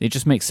like it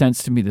just makes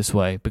sense to me this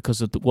way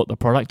because of what the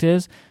product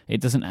is. It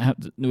doesn't have.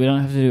 We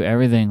don't have to do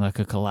everything like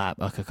a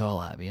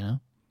collab. You know.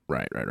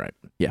 Right.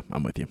 Yeah,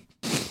 I'm with you.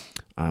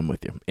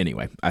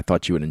 Anyway, I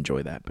thought you would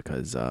enjoy that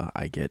because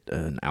I get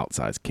an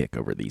outsized kick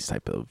over these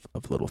type of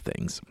little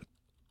things,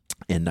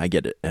 and I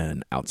get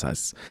an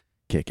outsized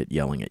kick at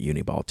yelling at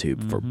Uniball too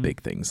for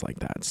big things like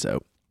that.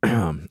 So,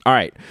 all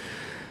right,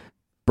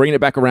 bringing it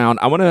back around,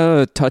 I want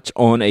to touch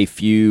on a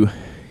few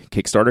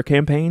Kickstarter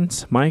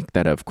campaigns, Mike,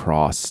 that have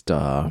crossed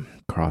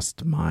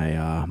my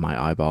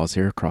eyeballs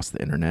here, across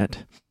the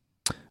internet.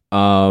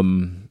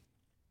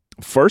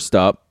 First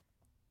up,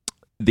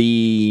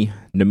 the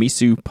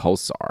Namisu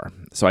Pulsar.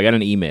 So I got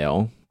an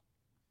email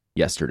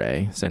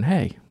yesterday saying,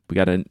 "Hey, we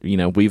got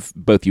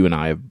you and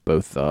I have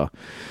both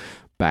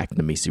backed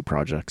Namisu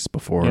projects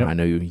before. Yep. I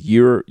know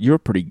you're a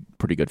pretty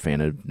good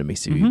fan of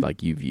Namisu.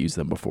 Like you've used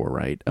them before,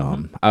 right?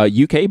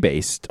 UK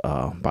based,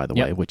 by the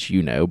way, which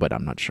you know, but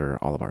I'm not sure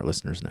all of our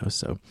listeners know.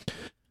 So,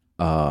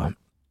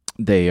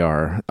 they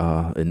are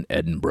in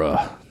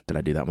Edinburgh. Did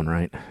I do that one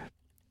right?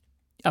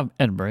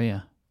 Edinburgh,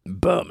 yeah.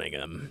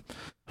 Birmingham.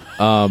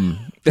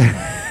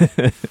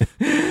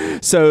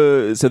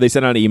 So they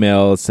sent out an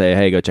email, say,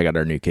 hey, go check out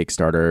our new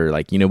Kickstarter.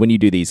 Like, when you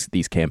do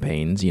these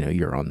campaigns,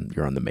 you're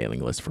on the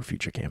mailing list for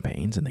future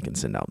campaigns, and they can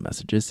send out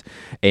messages.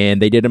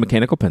 And they did a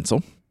mechanical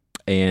pencil.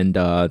 And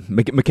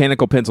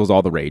mechanical pencil's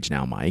all the rage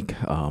now, Mike.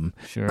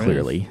 Sure.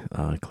 Clearly,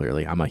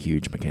 I'm a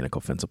huge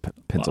mechanical pencil fan.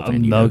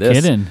 No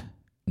kidding.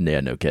 Yeah,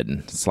 no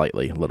kidding.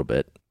 Slightly, a little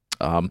bit.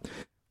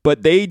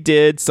 But they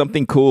did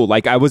something cool.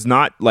 Like, I was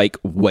not like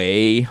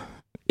way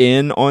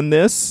in on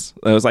this.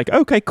 I was like,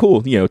 okay,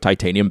 cool.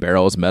 Titanium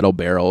barrels, metal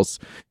barrels,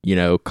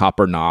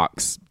 copper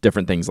knocks,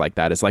 different things like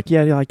that. It's like,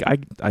 yeah, like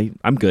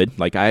I'm good.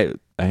 Like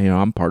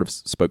I'm part of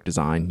Spoke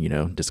Design,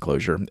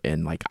 disclosure,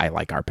 and like I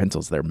like our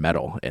pencils. They're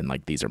metal, and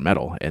like these are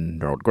metal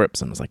and knurled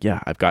grips. And I was like,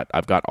 yeah, I've got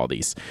all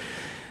these.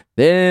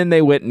 Then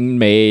they went and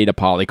made a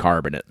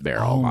polycarbonate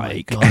barrel. Oh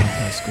my God,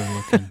 that's good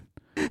looking.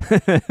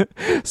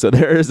 So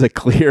there's a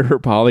clear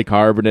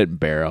polycarbonate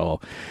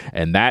barrel,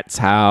 and that's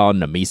how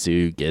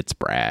Namisu gets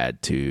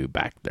Brad to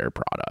back their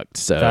product.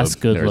 So that's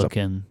good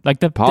looking. Like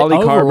the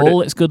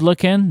overall, it's good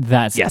looking.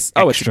 That's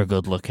extra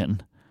good looking.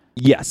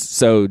 Yes.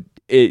 So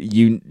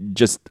you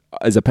just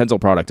as a pencil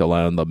product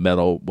alone, the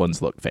metal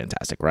ones look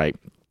fantastic, right?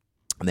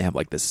 And they have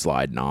like this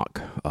slide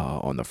knock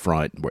on the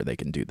front where they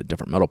can do the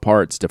different metal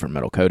parts, different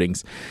metal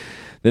coatings.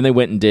 Then they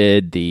went and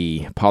did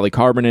the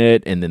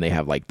polycarbonate, and then they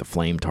have like the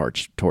flame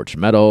torch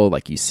metal,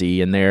 like you see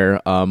in there.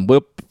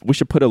 We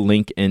should put a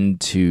link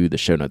into the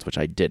show notes, which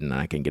I didn't.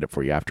 And I can get it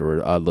for you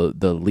afterward.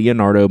 The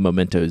Leonardo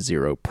Momento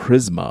Zero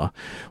Prisma,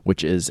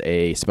 which is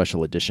a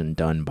special edition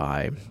done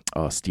by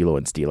Stilo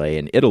and Stile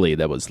in Italy.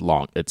 That was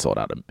long. It sold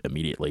out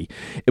immediately.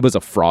 It was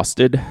a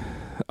frosted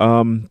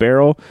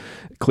barrel,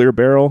 clear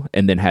barrel,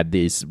 and then had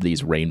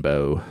these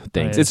rainbow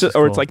things. It's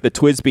like the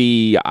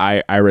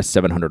TWSBI Iris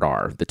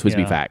 700R, the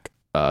TWSBI FAC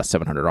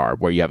 700R,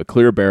 where you have a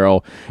clear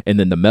barrel, and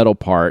then the metal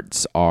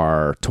parts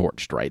are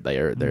torched. Right,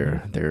 they're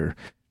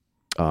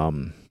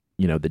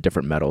the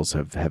different metals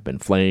have been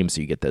flamed,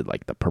 so you get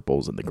the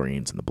purples and the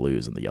greens and the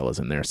blues and the yellows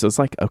in there. So it's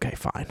like, okay,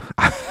 fine.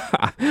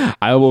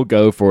 I will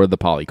go for the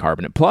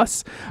polycarbonate.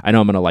 Plus, I know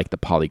I'm gonna like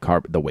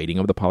the weighting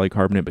of the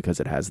polycarbonate because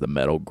it has the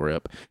metal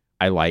grip.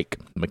 I like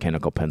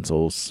mechanical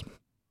pencils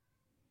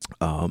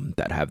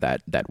that have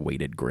that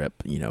weighted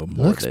grip, more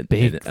looks than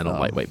big, and a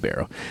lightweight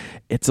barrel.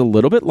 It's a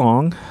little bit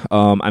long.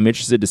 I'm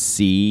interested to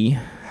see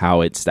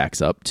how it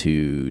stacks up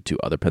to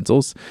other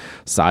pencils.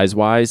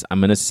 Size-wise, I'm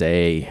going to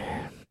say,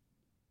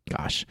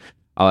 gosh,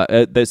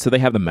 so they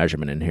have the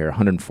measurement in here,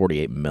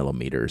 148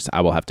 millimeters. I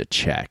will have to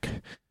check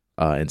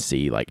and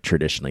see, like,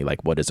 traditionally,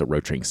 like, what is a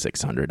Rotring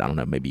 600? I don't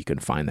know. Maybe you can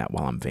find that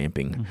while I'm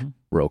vamping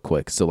real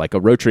quick. So, like, a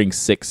Rotring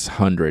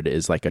 600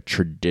 is, like, a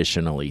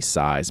traditionally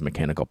sized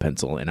mechanical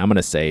pencil, and I'm going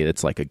to say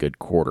it's, like, a good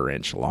 1/4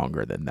 inch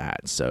longer than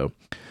that. So,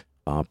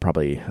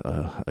 probably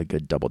a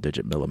good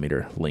double-digit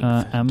millimeter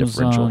length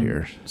differential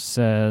here.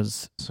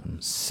 Says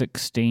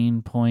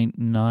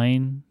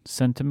 16.9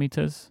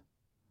 centimeters.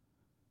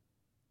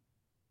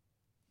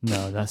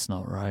 No, that's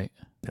not right.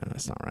 No,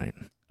 that's not right.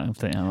 I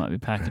think that might be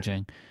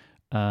packaging.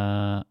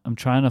 I'm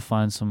trying to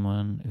find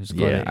someone who's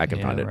got it. Yeah, I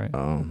can find it. Right?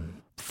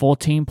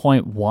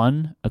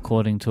 14.1,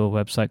 according to a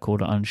website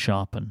called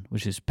Unsharpen,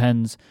 which is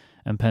pens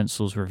and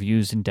pencils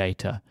reviews and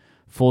data.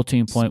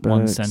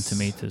 14.1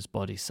 centimeters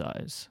body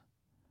size.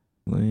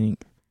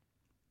 Link.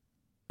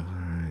 All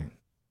right.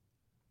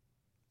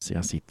 See,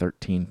 I see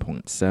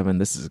 13.7.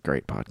 This is a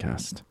great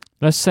podcast.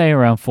 Let's say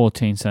around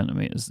 14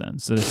 centimeters then.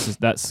 So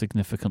that's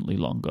significantly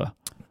longer.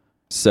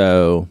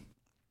 So,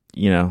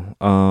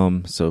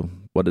 so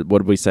what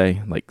did we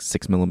say? Like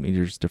 6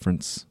 millimeters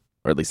difference?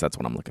 Or at least that's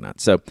what I'm looking at.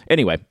 So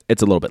anyway,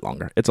 it's a little bit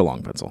longer. It's a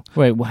long pencil.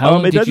 Wait, how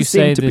long did you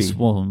say this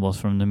one was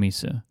from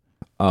Namisu?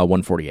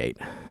 148.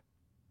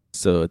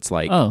 So it's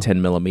like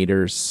 10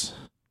 millimeters.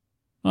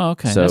 Oh,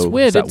 okay. So that's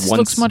weird. It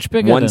looks much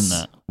bigger than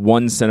that.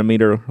 1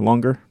 centimeter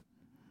longer,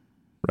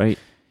 right?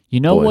 You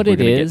know what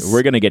it is?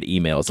 We're going to get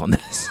emails on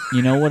this.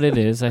 You know what it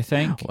is, I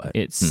think? What?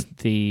 It's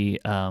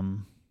the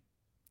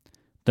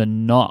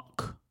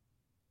knock,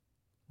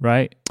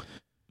 right?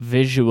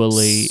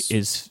 Visually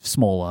is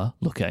smaller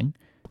looking,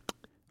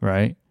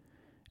 right?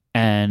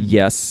 And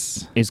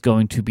yes, is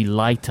going to be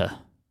lighter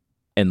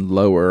and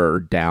lower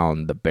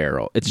down the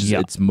barrel. It's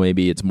just,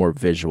 it's more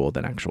visual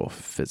than actual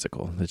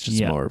physical. It's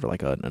just more of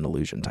like an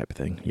illusion type of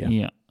thing.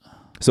 Yeah.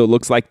 So it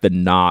looks like the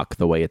knock,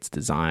 the way it's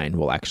designed,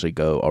 will actually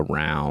go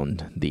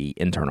around the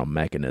internal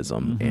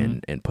mechanism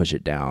and push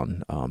it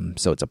down.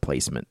 So it's a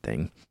placement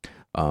thing,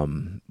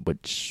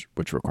 which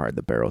required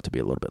the barrel to be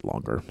a little bit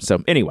longer.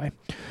 So anyway,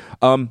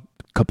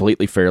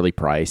 completely fairly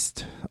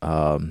priced.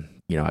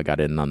 I got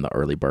in on the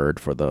early bird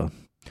for the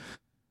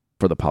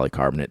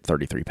polycarbonate,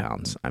 33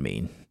 pounds. I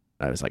mean,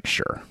 I was like,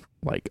 sure,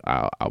 like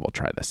I will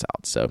try this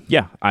out. So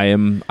yeah,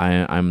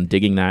 I'm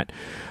digging that.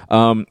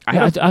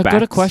 I've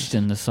got a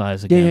question the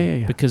size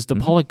again. Yeah. Because the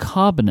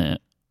polycarbonate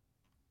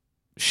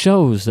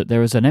shows that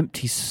there is an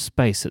empty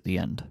space at the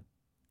end,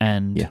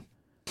 and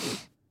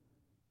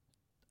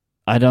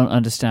I don't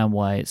understand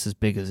why it's as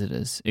big as it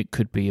is. It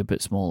could be a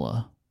bit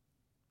smaller.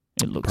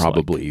 It looks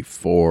probably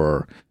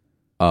for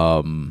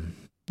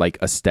like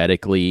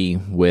aesthetically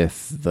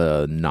with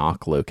the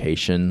knock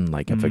location.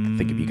 Like if I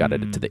think if you got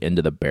it to the end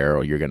of the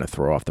barrel, you're going to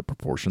throw off the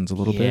proportions a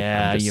little bit.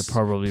 Yeah, you're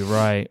probably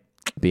right.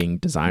 Being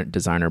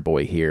designer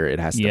boy here, it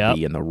has to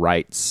be in the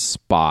right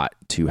spot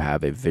to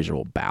have a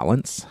visual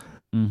balance.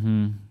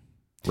 Mm-hmm.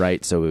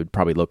 Right, so it would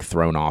probably look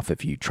thrown off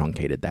if you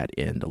truncated that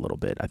end a little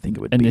bit. I think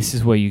it would. And be this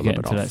is where you a get little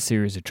into bit that off.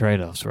 series of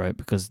trade-offs, right?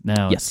 Because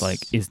now it's like,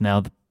 is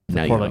now the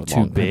Now you have product a too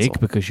long big pencil.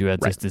 because you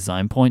had this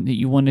design point that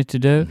you wanted to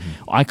do?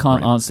 I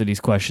can't answer these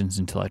questions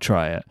until I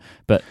try it.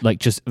 But like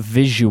just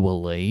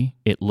visually,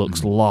 it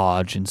looks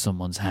large in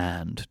someone's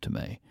hand to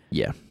me.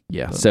 Yeah.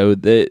 But- So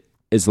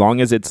as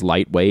long as it's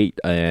lightweight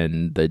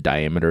and the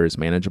diameter is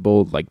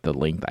manageable, like the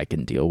length I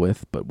can deal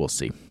with, but we'll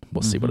see.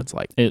 We'll see what it's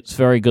like. It's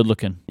very good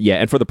looking. Yeah,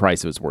 and for the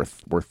price, it was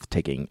worth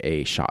taking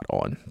a shot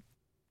on.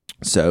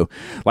 So,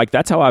 like,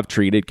 that's how I've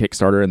treated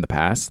Kickstarter in the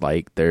past.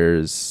 Like,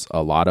 there's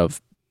a lot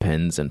of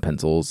pens and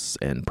pencils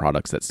and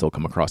products that still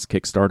come across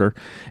Kickstarter.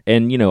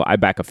 And, I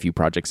back a few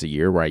projects a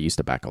year where I used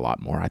to back a lot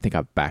more. I think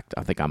I'm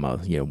a,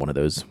 one of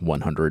those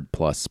 100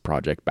 plus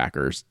project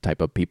backers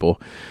type of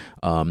people.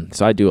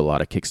 So I do a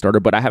lot of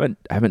Kickstarter, but I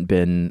haven't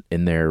been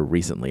in there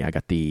recently. I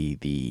got the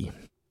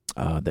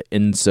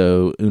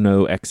Enso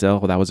Uno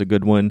XL, that was a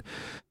good one.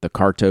 The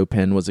Carto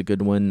pen was a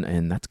good one,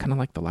 and that's kind of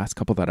like the last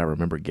couple that I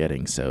remember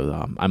getting.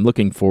 So I'm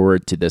looking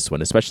forward to this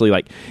one, especially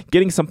like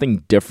getting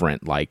something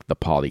different like the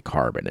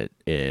polycarbonate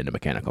in a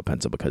mechanical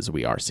pencil, because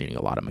we are seeing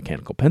a lot of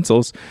mechanical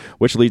pencils,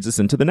 which leads us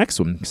into the next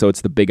one. So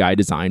it's the Big Eye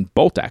Design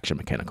bolt action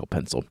mechanical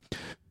pencil.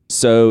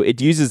 So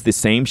it uses the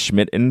same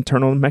Schmidt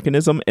internal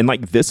mechanism, and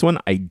like this one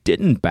I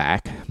didn't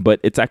back, but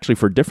it's actually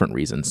for different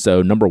reasons.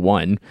 So number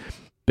one,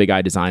 Big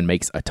Eye Design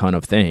makes a ton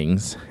of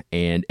things,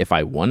 and if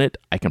I want it,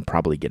 I can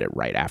probably get it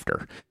right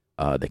after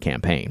the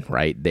campaign,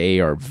 right?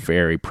 They are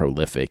very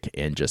prolific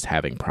in just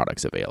having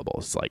products available.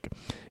 It's like,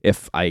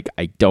 if I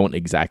don't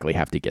exactly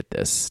have to get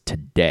this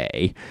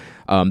today,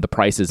 the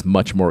price is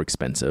much more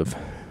expensive.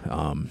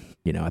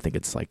 I think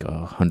it's like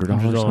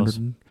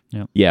 $100.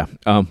 Yeah,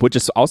 which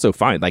is also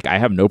fine. Like, I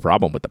have no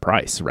problem with the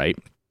price, right?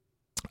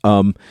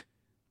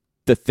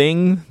 The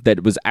thing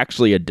that was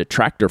actually a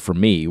detractor for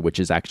me, which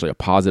is actually a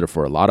positive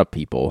for a lot of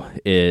people,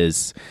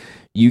 is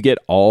you get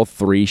all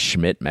three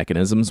Schmidt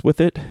mechanisms with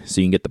it. So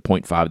you can get the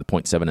 0.5, the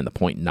 0.7, and the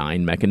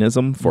 0.9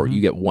 mechanism for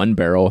you get one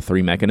barrel,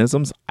 three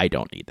mechanisms. I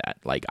don't need that.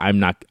 Like, I'm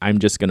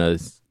just going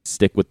to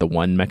stick with the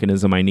one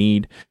mechanism I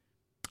need.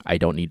 I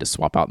don't need to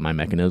swap out my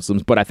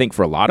mechanisms. But I think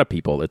for a lot of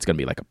people, it's going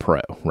to be like a pro,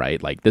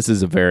 right? Like, this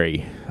is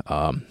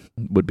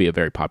would be a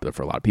very popular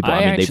for a lot of people.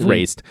 I mean, they've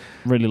raised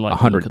really like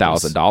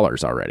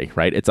 $100,000 already,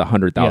 right? It's a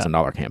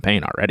 $100,000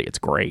 campaign already. It's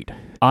great.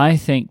 I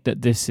think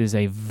that this is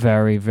a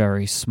very,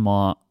 very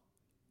smart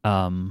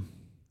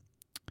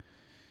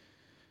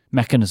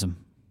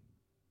mechanism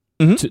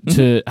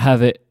to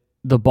have it,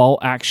 the bolt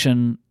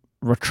action,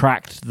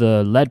 retract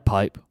the lead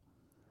pipe,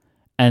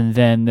 and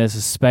then there's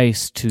a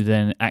space to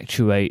then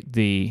actuate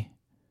the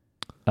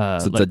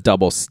so it's a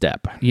double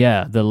step.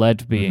 Yeah, the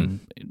lead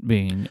being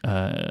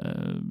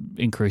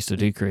increased or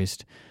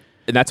decreased.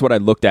 And that's what I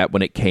looked at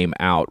when it came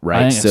out,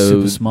 right? I think it's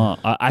super smart.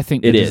 I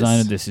think the design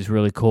of this is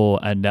really cool,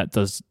 and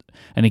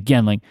and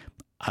again, like,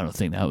 I don't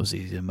think that was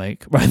easy to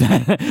make, right?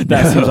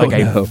 That seems like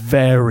a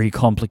very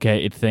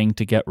complicated thing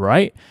to get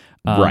right.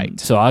 Right.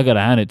 So I got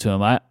to hand it to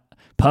him.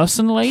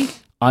 Personally,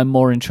 I'm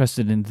more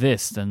interested in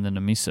this than the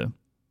Namisu.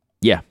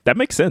 Yeah, that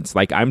makes sense.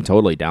 Like, I'm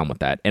totally down with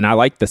that. And I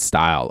like the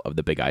style of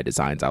the Big Eye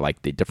Designs. I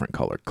like the different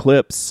colored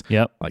clips.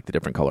 Yep. I like the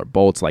different colored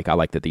bolts. Like, I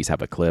like that these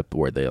have a clip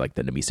where the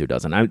Namisu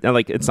doesn't. I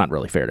like, it's not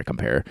really fair to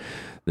compare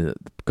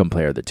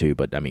the two,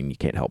 but I mean, you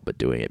can't help but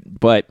doing it.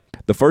 But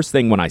the first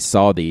thing when I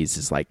saw these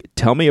is like,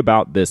 tell me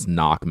about this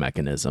knock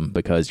mechanism,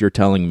 because you're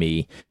telling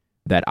me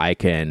that I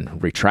can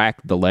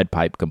retract the lead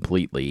pipe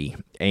completely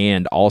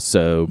and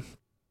also,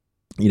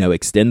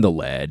 extend the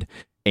lead.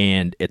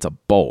 And it's a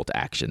bolt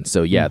action.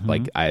 So yeah,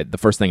 like the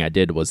first thing I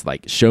did was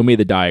like, show me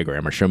the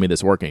diagram or show me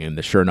this working.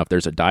 And sure enough,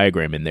 there's a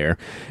diagram in there.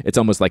 It's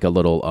almost like a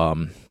little,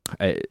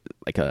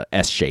 like a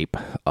S shape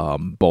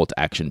bolt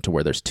action, to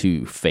where there's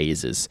two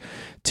phases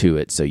to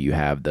it. So you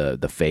have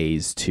the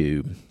phase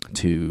to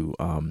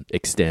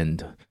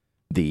extend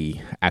the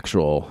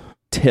actual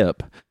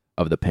tip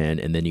of the pen,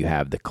 and then you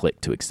have the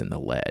click to extend the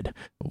lead,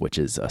 which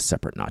is a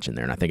separate notch in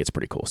there. And I think it's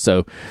pretty cool.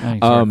 So,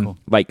 cool.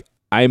 like,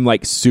 I'm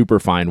like super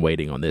fine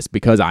waiting on this,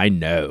 because I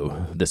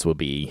know this will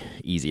be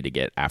easy to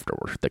get after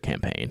the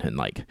campaign. And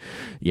like,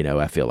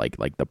 I feel like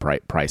the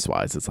price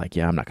wise, it's like,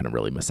 yeah, I'm not going to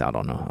really miss out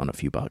on a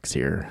few bucks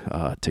here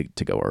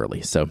to go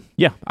early. So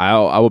yeah,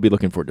 I will be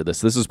looking forward to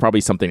this. This is probably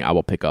something I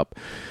will pick up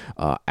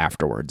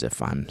afterwards if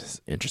I'm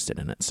interested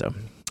in it. So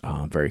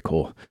very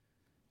cool.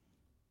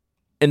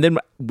 And then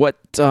what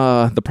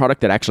the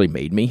product that actually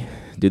made me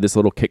do this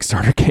little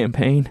Kickstarter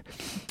campaign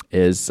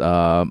is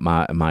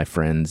my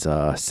friends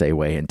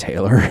Sayway and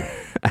Taylor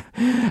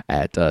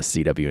at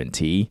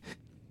CW&T.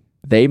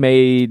 They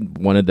made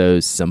one of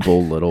those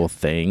simple little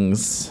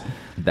things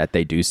that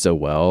they do so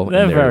well.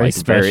 They're and very like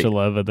special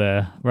over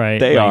there, right?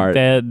 They like,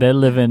 are. They're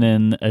living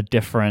in a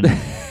different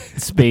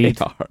speed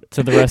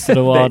to the rest of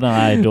the world, and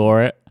I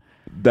adore it.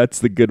 That's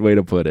the good way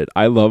to put it.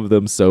 I love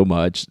them so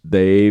much.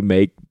 They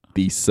make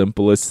the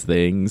simplest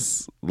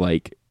things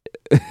like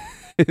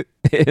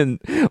and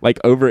like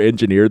over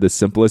engineer the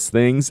simplest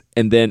things,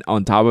 and then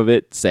on top of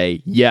it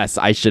say, yes,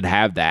 I should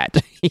have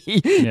that.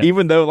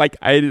 Even though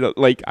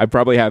I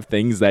probably have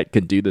things that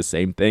can do the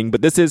same thing,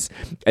 but this is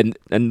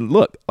and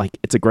look, like,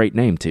 it's a great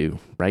name too,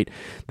 right?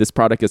 This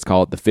product is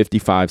called the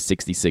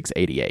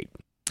 556688.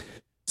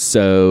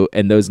 So,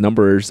 and those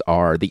numbers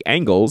are the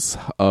angles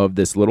of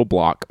this little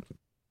block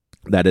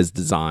that is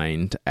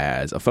designed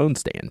as a phone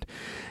stand.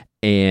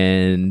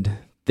 And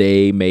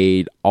they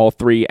made all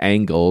three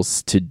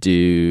angles to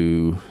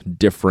do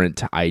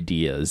different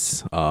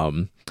ideas.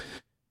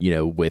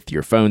 With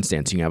your phone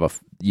stand, so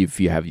if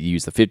you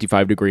use the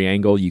 55-degree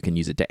angle, you can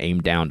use it to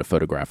aim down to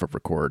photograph or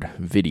record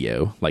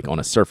video, like on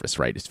a surface,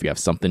 right? If you have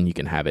something, you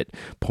can have it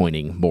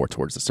pointing more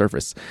towards the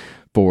surface.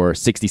 For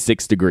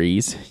 66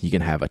 degrees, you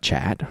can have a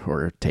chat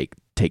or take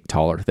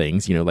taller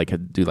things, do like a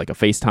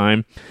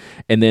FaceTime.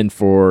 And then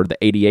for the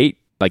 88,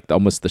 like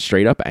almost the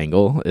straight up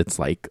angle, it's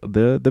like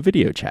the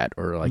video chat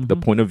or like the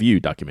point of view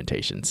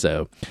documentation.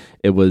 So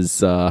it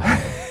was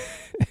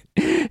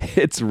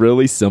it's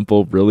really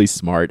simple, really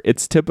smart.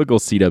 It's typical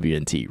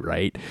CW&T,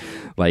 right?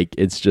 Like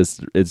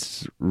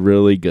it's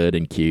really good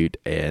and cute,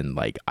 and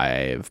like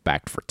I've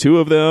backed for two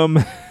of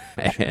them.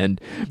 And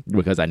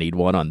because I need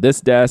one on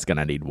this desk and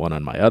I need one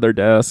on my other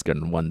desk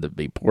and one to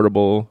be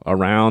portable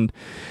around.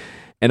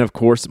 And of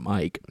course,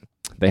 Mike,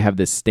 they have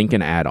this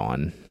stinking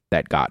add-on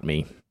that got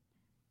me.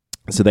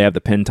 So they have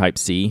the pen type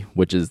C,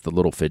 which is the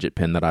little fidget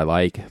pen that I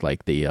like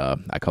the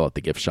I call it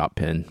the gift shop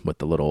pen with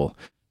the little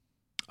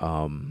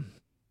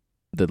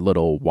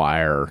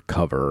wire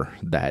cover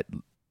that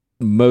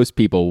most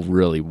people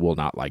really will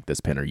not like this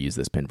pen or use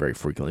this pen very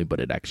frequently, but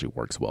it actually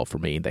works well for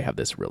me. They have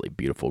this really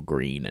beautiful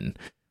green and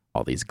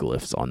all these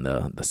glyphs on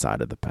the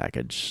side of the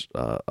package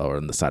or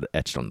on the side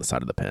etched on the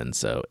side of the pen.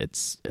 So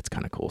it's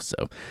kind of cool.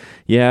 So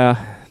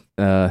yeah.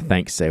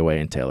 Thanks, Sayway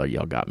and Taylor.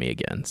 Y'all got me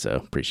again, so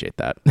appreciate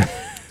that.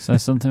 So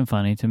something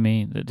funny to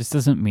me. This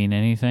doesn't mean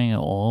anything at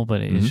all,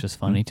 but it is just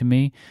funny to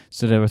me.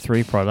 So there were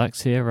 3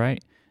 products here,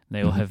 right?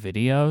 They all have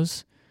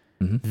videos.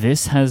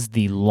 This has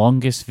the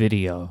longest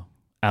video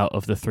out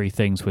of the 3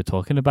 things we're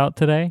talking about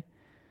today.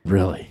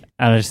 Really?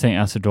 And I just think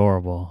that's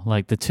adorable.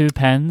 Like the 2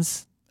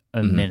 pens,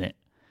 a minute.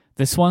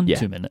 This one,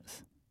 2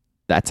 minutes.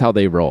 That's how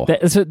they roll. They're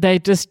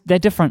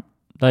different.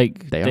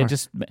 Like they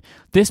just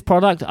this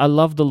product, I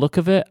love the look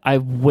of it. I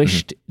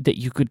wished that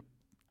you could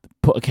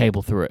put a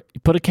cable through it.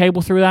 Put a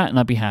cable through that, and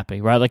I'd be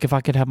happy, right? Like if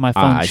I could have my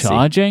phone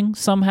charging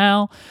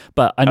somehow.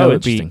 But I know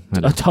it'd be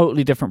a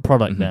totally different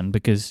product then,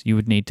 because you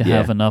would need to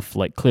have enough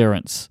like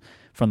clearance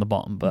from the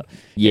bottom. But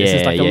it's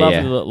just like a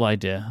lovely little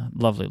idea.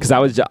 Lovely.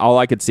 Because all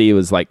I could see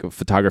was like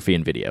photography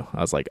and video.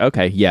 I was like,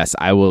 okay, yes,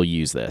 I will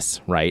use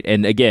this, right?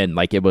 And again,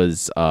 like it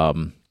was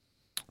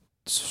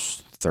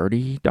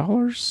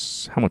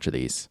 $30. How much are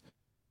these?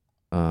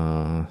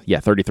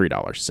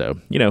 $33.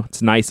 So,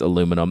 it's nice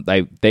aluminum.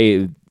 They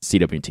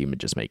CW&T would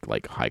just make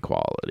like high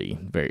quality,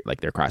 very like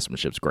their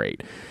craftsmanship's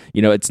great.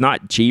 It's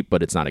not cheap,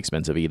 but it's not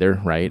expensive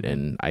either, right?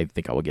 And I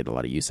think I will get a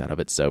lot of use out of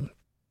it. So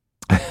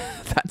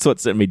that's what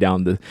sent me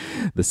down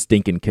the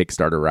stinking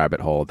Kickstarter rabbit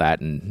hole, that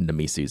and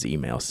Nemisu's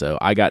email. So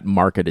I got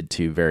marketed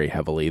to very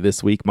heavily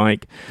this week,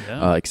 Mike,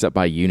 except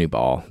by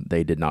Uniball.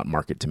 They did not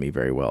market to me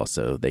very well,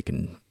 so they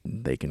can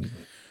do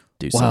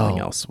something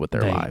else with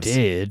their lives.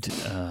 They did,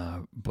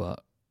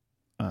 but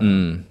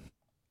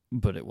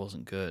it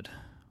wasn't good.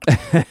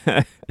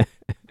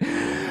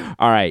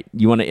 All right,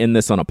 you want to end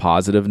this on a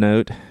positive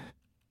note?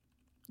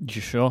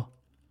 You sure?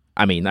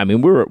 I mean,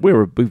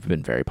 we've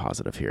been very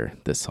positive here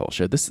this whole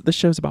show. This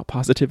show's about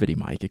positivity,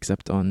 Mike,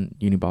 except on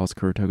Uniball's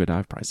Kuratoga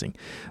dive pricing.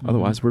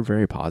 Otherwise, we're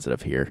very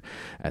positive here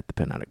at the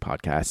Pen Addict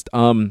Podcast.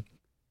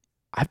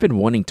 I've been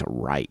wanting to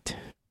write.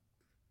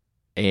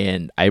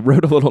 And I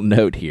wrote a little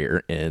note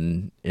here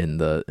in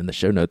the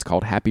show notes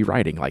called Happy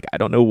Writing. Like, I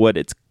don't know what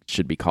it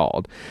should be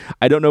called.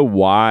 I don't know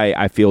why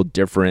I feel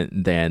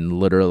different than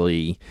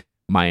literally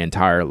my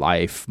entire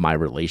life, my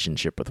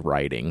relationship with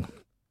writing,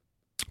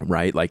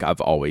 right? Like,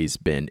 I've always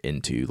been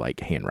into like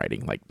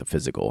handwriting, like the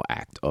physical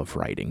act of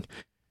writing.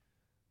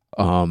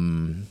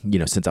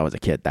 Since I was a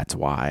kid. That's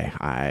why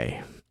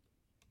I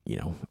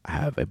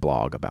have a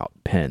blog about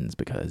pens,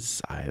 because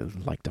I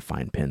like to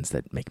find pens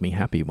that make me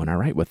happy when I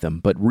write with them.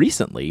 But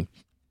recently,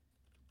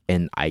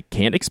 and I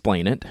can't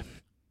explain it,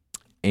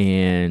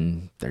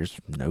 and there's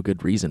no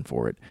good reason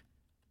for it,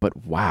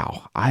 but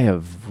wow, I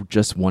have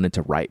just wanted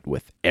to write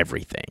with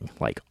everything.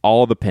 Like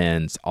all the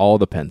pens, all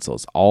the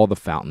pencils, all the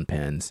fountain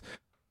pens,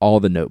 all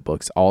the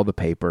notebooks, all the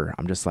paper.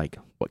 I'm just like,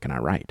 what can I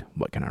write?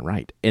 What can I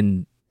write?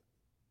 And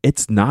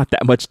it's not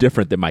that much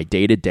different than my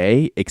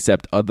day-to-day,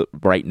 except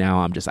right now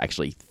I'm just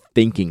actually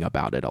thinking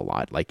about it a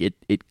lot. Like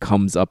it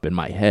comes up in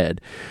my head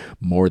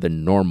more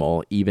than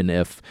normal, even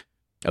if,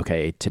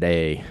 okay,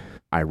 today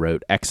I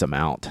wrote X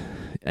amount,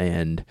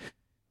 and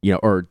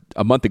or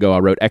a month ago I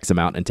wrote X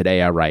amount and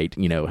today I write,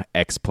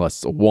 X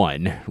plus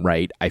 1,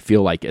 right? I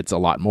feel like it's a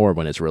lot more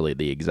when it's really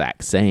the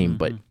exact same,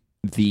 but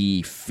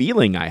the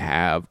feeling I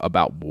have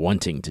about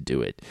wanting to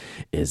do it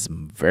is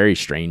very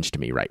strange to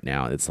me right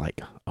now. It's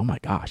like, oh my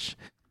gosh,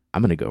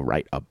 I'm going to go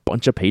write a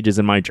bunch of pages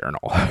in my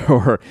journal,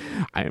 or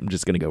I'm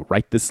just going to go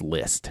write this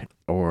list,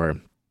 or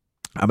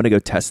I'm going to go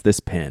test this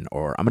pen,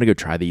 or I'm going to go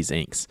try these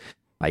inks.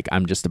 Like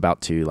I'm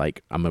about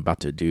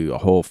to do a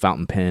whole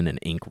fountain pen and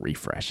ink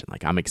refresh. And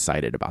like, I'm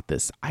excited about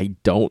this. I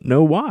don't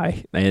know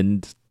why.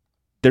 And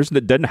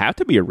it doesn't have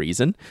to be a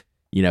reason.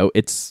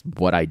 It's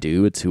what I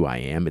do. It's who I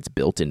am. It's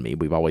built in me.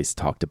 We've always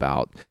talked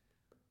about,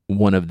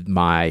 one of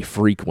my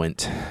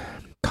frequent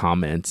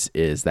comments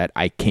is that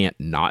I can't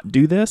not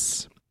do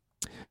this.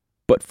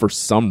 But for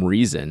some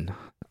reason,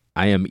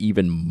 I am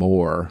even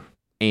more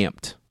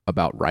amped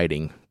about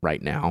writing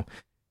right now.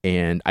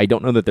 And I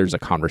don't know that there's a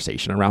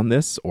conversation around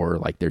this or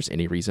like there's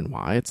any reason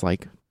why. It's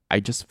like,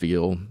 I just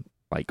feel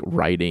like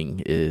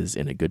writing is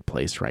in a good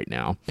place right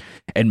now.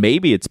 And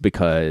maybe it's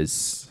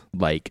because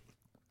like,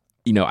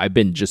 I've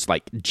been just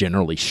like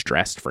generally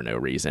stressed for no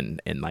reason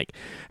and like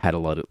had a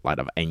lot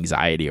of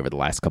anxiety over the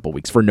last couple of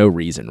weeks for no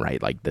reason,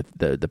 right? Like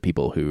the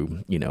people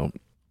who,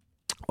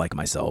 like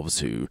myself,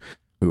 who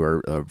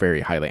are very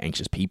highly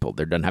anxious people,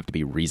 there doesn't have to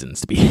be reasons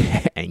to be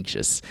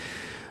anxious.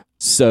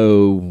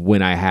 So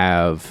when I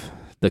have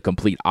the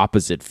complete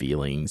opposite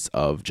feelings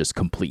of just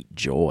complete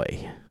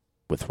joy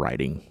with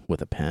writing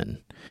with a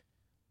pen,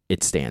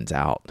 it stands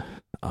out.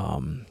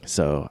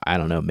 So I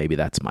don't know, maybe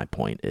that's my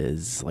point,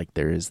 is like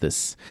there is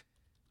this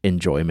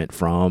enjoyment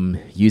from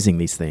using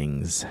these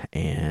things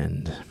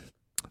and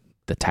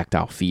the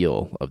tactile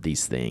feel of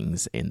these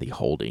things and the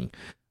holding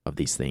of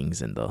these things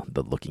and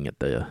the looking at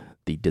the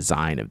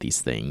design of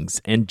these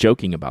things and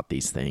joking about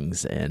these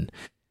things and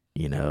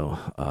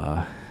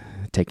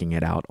taking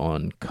it out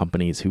on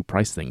companies who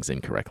price things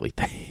incorrectly.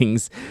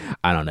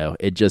 I don't know,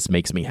 it just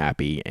makes me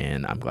happy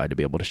and I'm glad to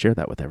be able to share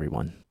that with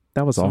everyone.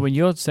 That was all. So when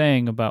you're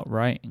saying about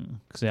writing,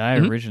 because I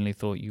originally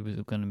thought you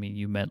were going to mean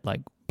you meant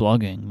like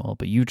blogging more,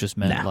 but you just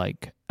meant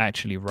like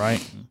actually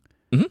writing.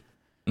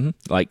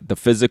 Like the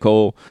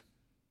physical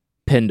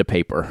pen to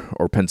paper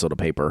or pencil to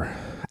paper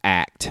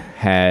act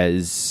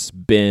has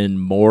been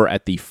more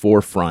at the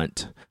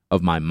forefront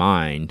of my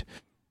mind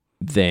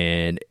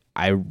than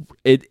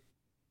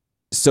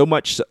so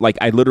much. Like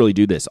I literally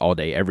do this all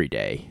day, every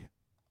day.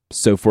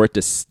 So for it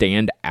to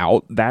stand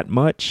out that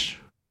much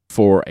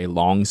for a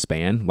long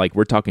span, like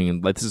we're talking,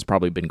 this has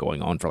probably been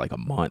going on for like a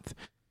month.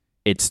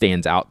 It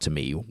stands out to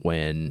me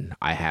when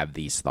I have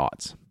these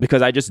thoughts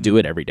because I just do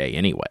it every day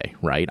anyway,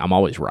 right? I'm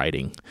always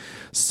writing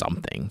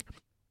something.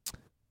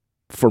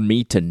 For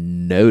me to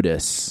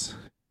notice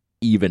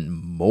even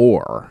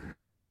more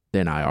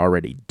than I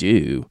already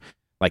do,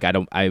 like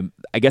I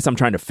guess I'm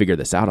trying to figure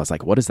this out. I was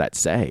like, what does that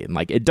say? And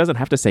like, it doesn't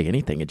have to say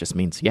anything. It just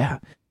means, yeah,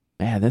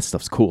 this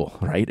stuff's cool,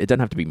 right? It doesn't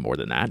have to be more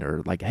than that,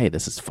 or like, hey,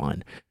 this is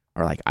fun,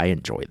 or like, I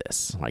enjoy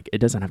this. Like, it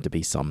doesn't have to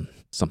be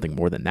something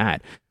more than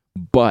that.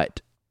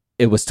 But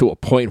it was to a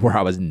point where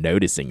I was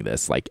noticing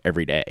this like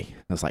every day.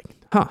 I was like,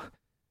 I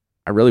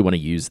really want to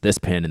use this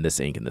pen and this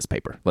ink and this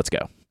paper. Let's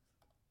go.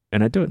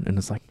 And I do it. And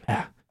it's like,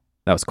 that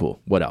was cool.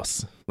 What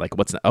else? Like,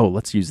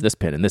 let's use this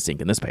pen and this ink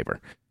and this paper.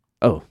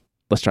 Oh,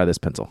 let's try this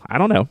pencil. I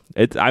don't know.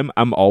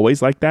 I'm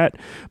always like that,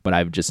 but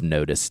I've just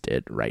noticed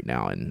it right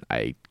now and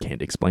I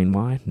can't explain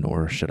why,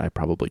 nor should I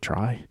probably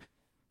try.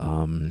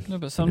 No,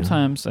 but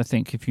sometimes I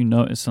think if you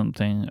notice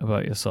something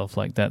about yourself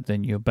like that,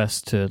 then you're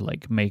best to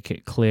like make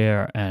it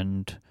clear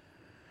and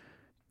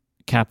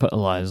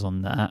capitalize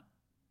on that,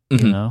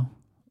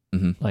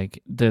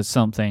 like there's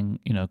something,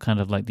 kind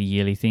of like the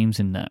yearly themes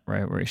in that,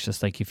 right? Where it's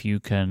just like, if you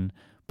can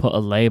put a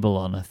label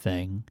on a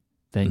thing,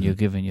 then you're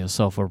giving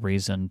yourself a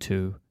reason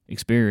to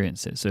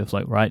experience it. So if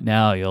like right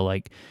now you're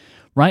like,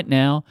 right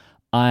now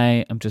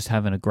I am just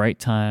having a great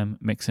time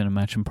mixing and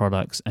matching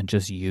products and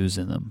just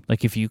using them.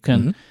 Like if you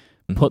can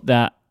put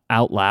that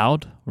out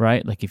loud,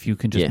 right? Like if you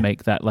can just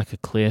make that like a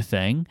clear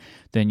thing,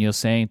 then you're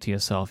saying to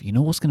yourself, you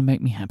know what's going to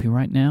make me happy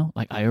right now?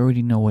 Like I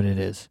already know what it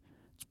is.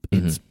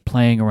 It's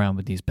playing around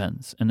with these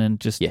pens. And then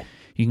just, you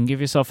can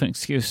give yourself an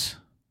excuse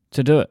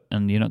to do it.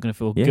 And you're not going to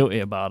feel guilty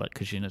about it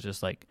because you're not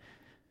just like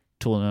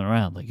tooling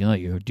around. Like,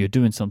 you're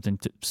doing something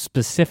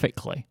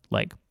specifically,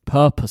 like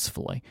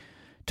purposefully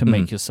to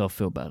make yourself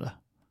feel better.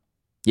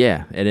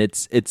 Yeah. And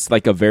it's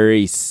like a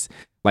very,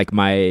 like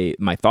my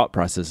thought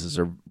processes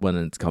are when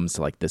it comes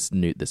to like this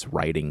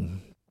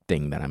writing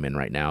thing that I'm in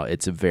right now,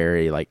 it's a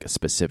very like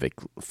specific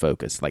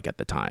focus. Like at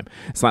the time,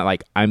 it's not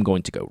like I'm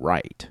going to go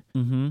write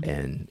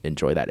and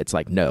enjoy that. It's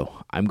like,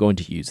 no, I'm going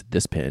to use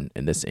this pen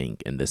and this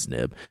ink and this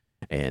nib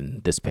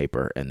and this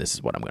paper, and this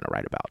is what I'm going to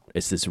write about.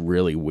 It's this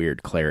really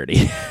weird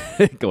clarity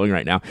going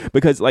right now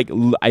because like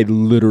I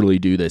literally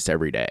do this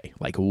every day.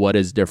 Like what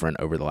is different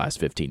over the last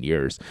 15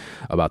 years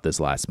about this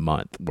last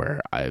month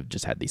where I've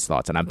just had these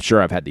thoughts, and I'm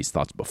sure I've had these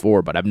thoughts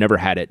before, but I've never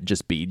had it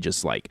just be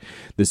just like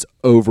this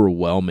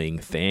overwhelming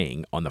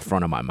thing on the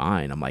front of my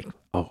mind. I'm like,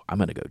 oh, I'm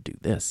going to go do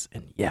this.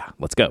 And yeah,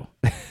 let's go.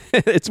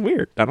 It's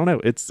weird. I don't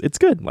know. It's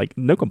good. Like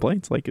no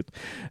complaints. Like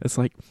it's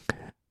like,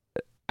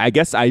 I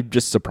guess I'm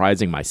just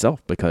surprising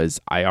myself because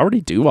I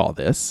already do all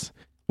this.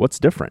 What's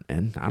different?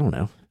 And I don't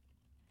know.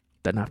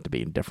 Doesn't have to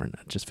be different.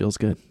 It just feels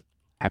good.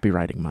 Happy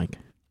writing, Mike.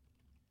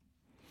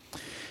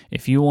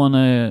 If you want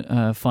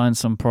to find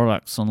some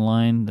products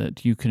online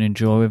that you can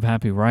enjoy with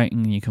Happy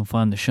Writing, you can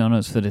find the show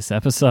notes for this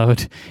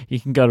episode. You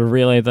can go to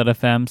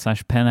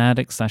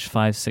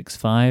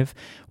relay.fm/penaddict/565.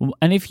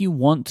 And if you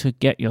want to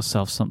get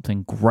yourself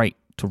something great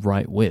to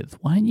write with,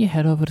 why don't you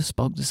head over to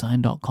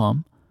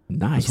spokedesign.com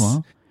Nice. as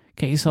well.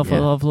 Get yourself a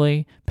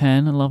lovely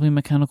pen, a lovely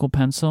mechanical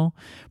pencil.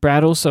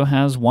 Brad also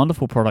has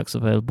wonderful products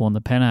available on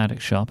the Pen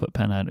Addict shop at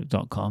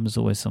penaddict.com. There's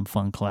always some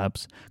fun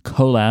collabs,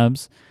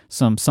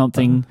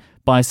 something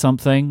by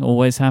something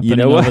always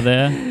happening over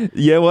there.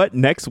 You know what?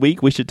 Next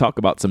week, we should talk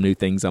about some new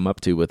things I'm up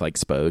to with like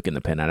Spoke and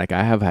the Pen Addict.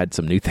 I have had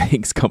some new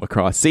things come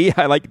across. See,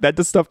 I like that.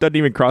 This stuff doesn't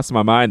even cross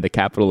my mind, the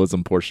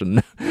capitalism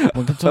portion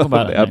We can talk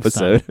about the it next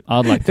episode. time.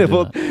 I'd like to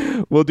do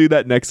that. We'll do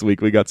that next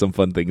week. We got some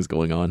fun things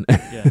going on.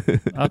 Yeah,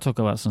 I'll talk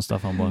about some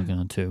stuff I'm working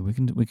on too. We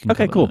can Okay,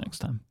 cover cool. that next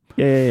time.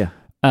 Yeah.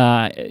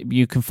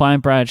 You can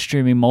find Brad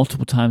streaming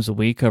multiple times a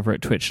week over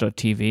at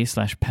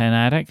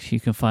twitch.tv/penaddict. You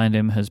can find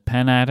him as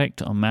Pen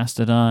Addict on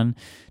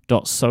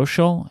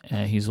Mastodon.social.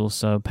 He's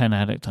also Pen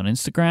Addict on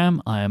Instagram.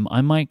 I am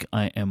iMike,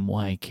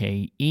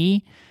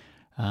 IMYKE.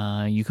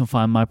 You can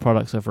find my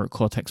products over at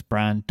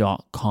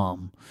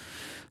cortexbrand.com.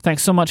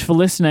 Thanks so much for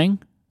listening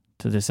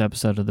to this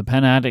episode of The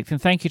Pen Addict, and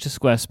thank you to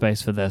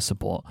Squarespace for their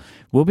support.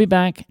 We'll be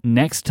back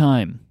next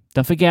time.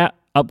 Don't forget,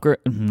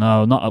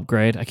 not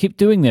upgrade. I keep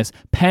doing this.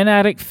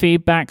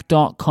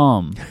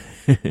 penaddictfeedback.com.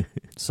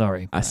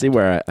 Sorry. I see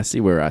where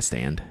I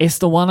stand. It's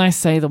the one I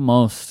say the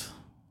most.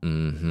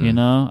 Mm-hmm. You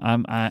know,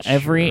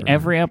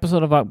 every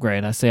episode of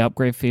Upgrade, I say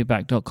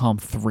upgradefeedback.com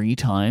 3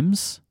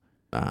 times.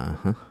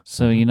 Uh-huh.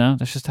 So, you know,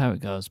 that's just how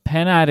it goes.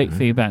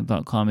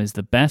 Penaddictfeedback.com is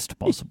the best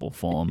possible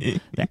form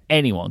that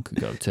anyone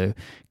could go to.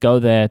 Go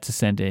there to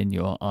send in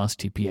your Ask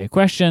TPA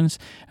questions,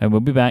 and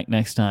we'll be back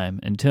next time.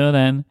 Until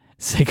then,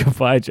 say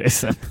goodbye,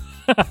 Jason.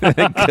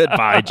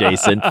 Goodbye,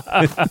 Jason.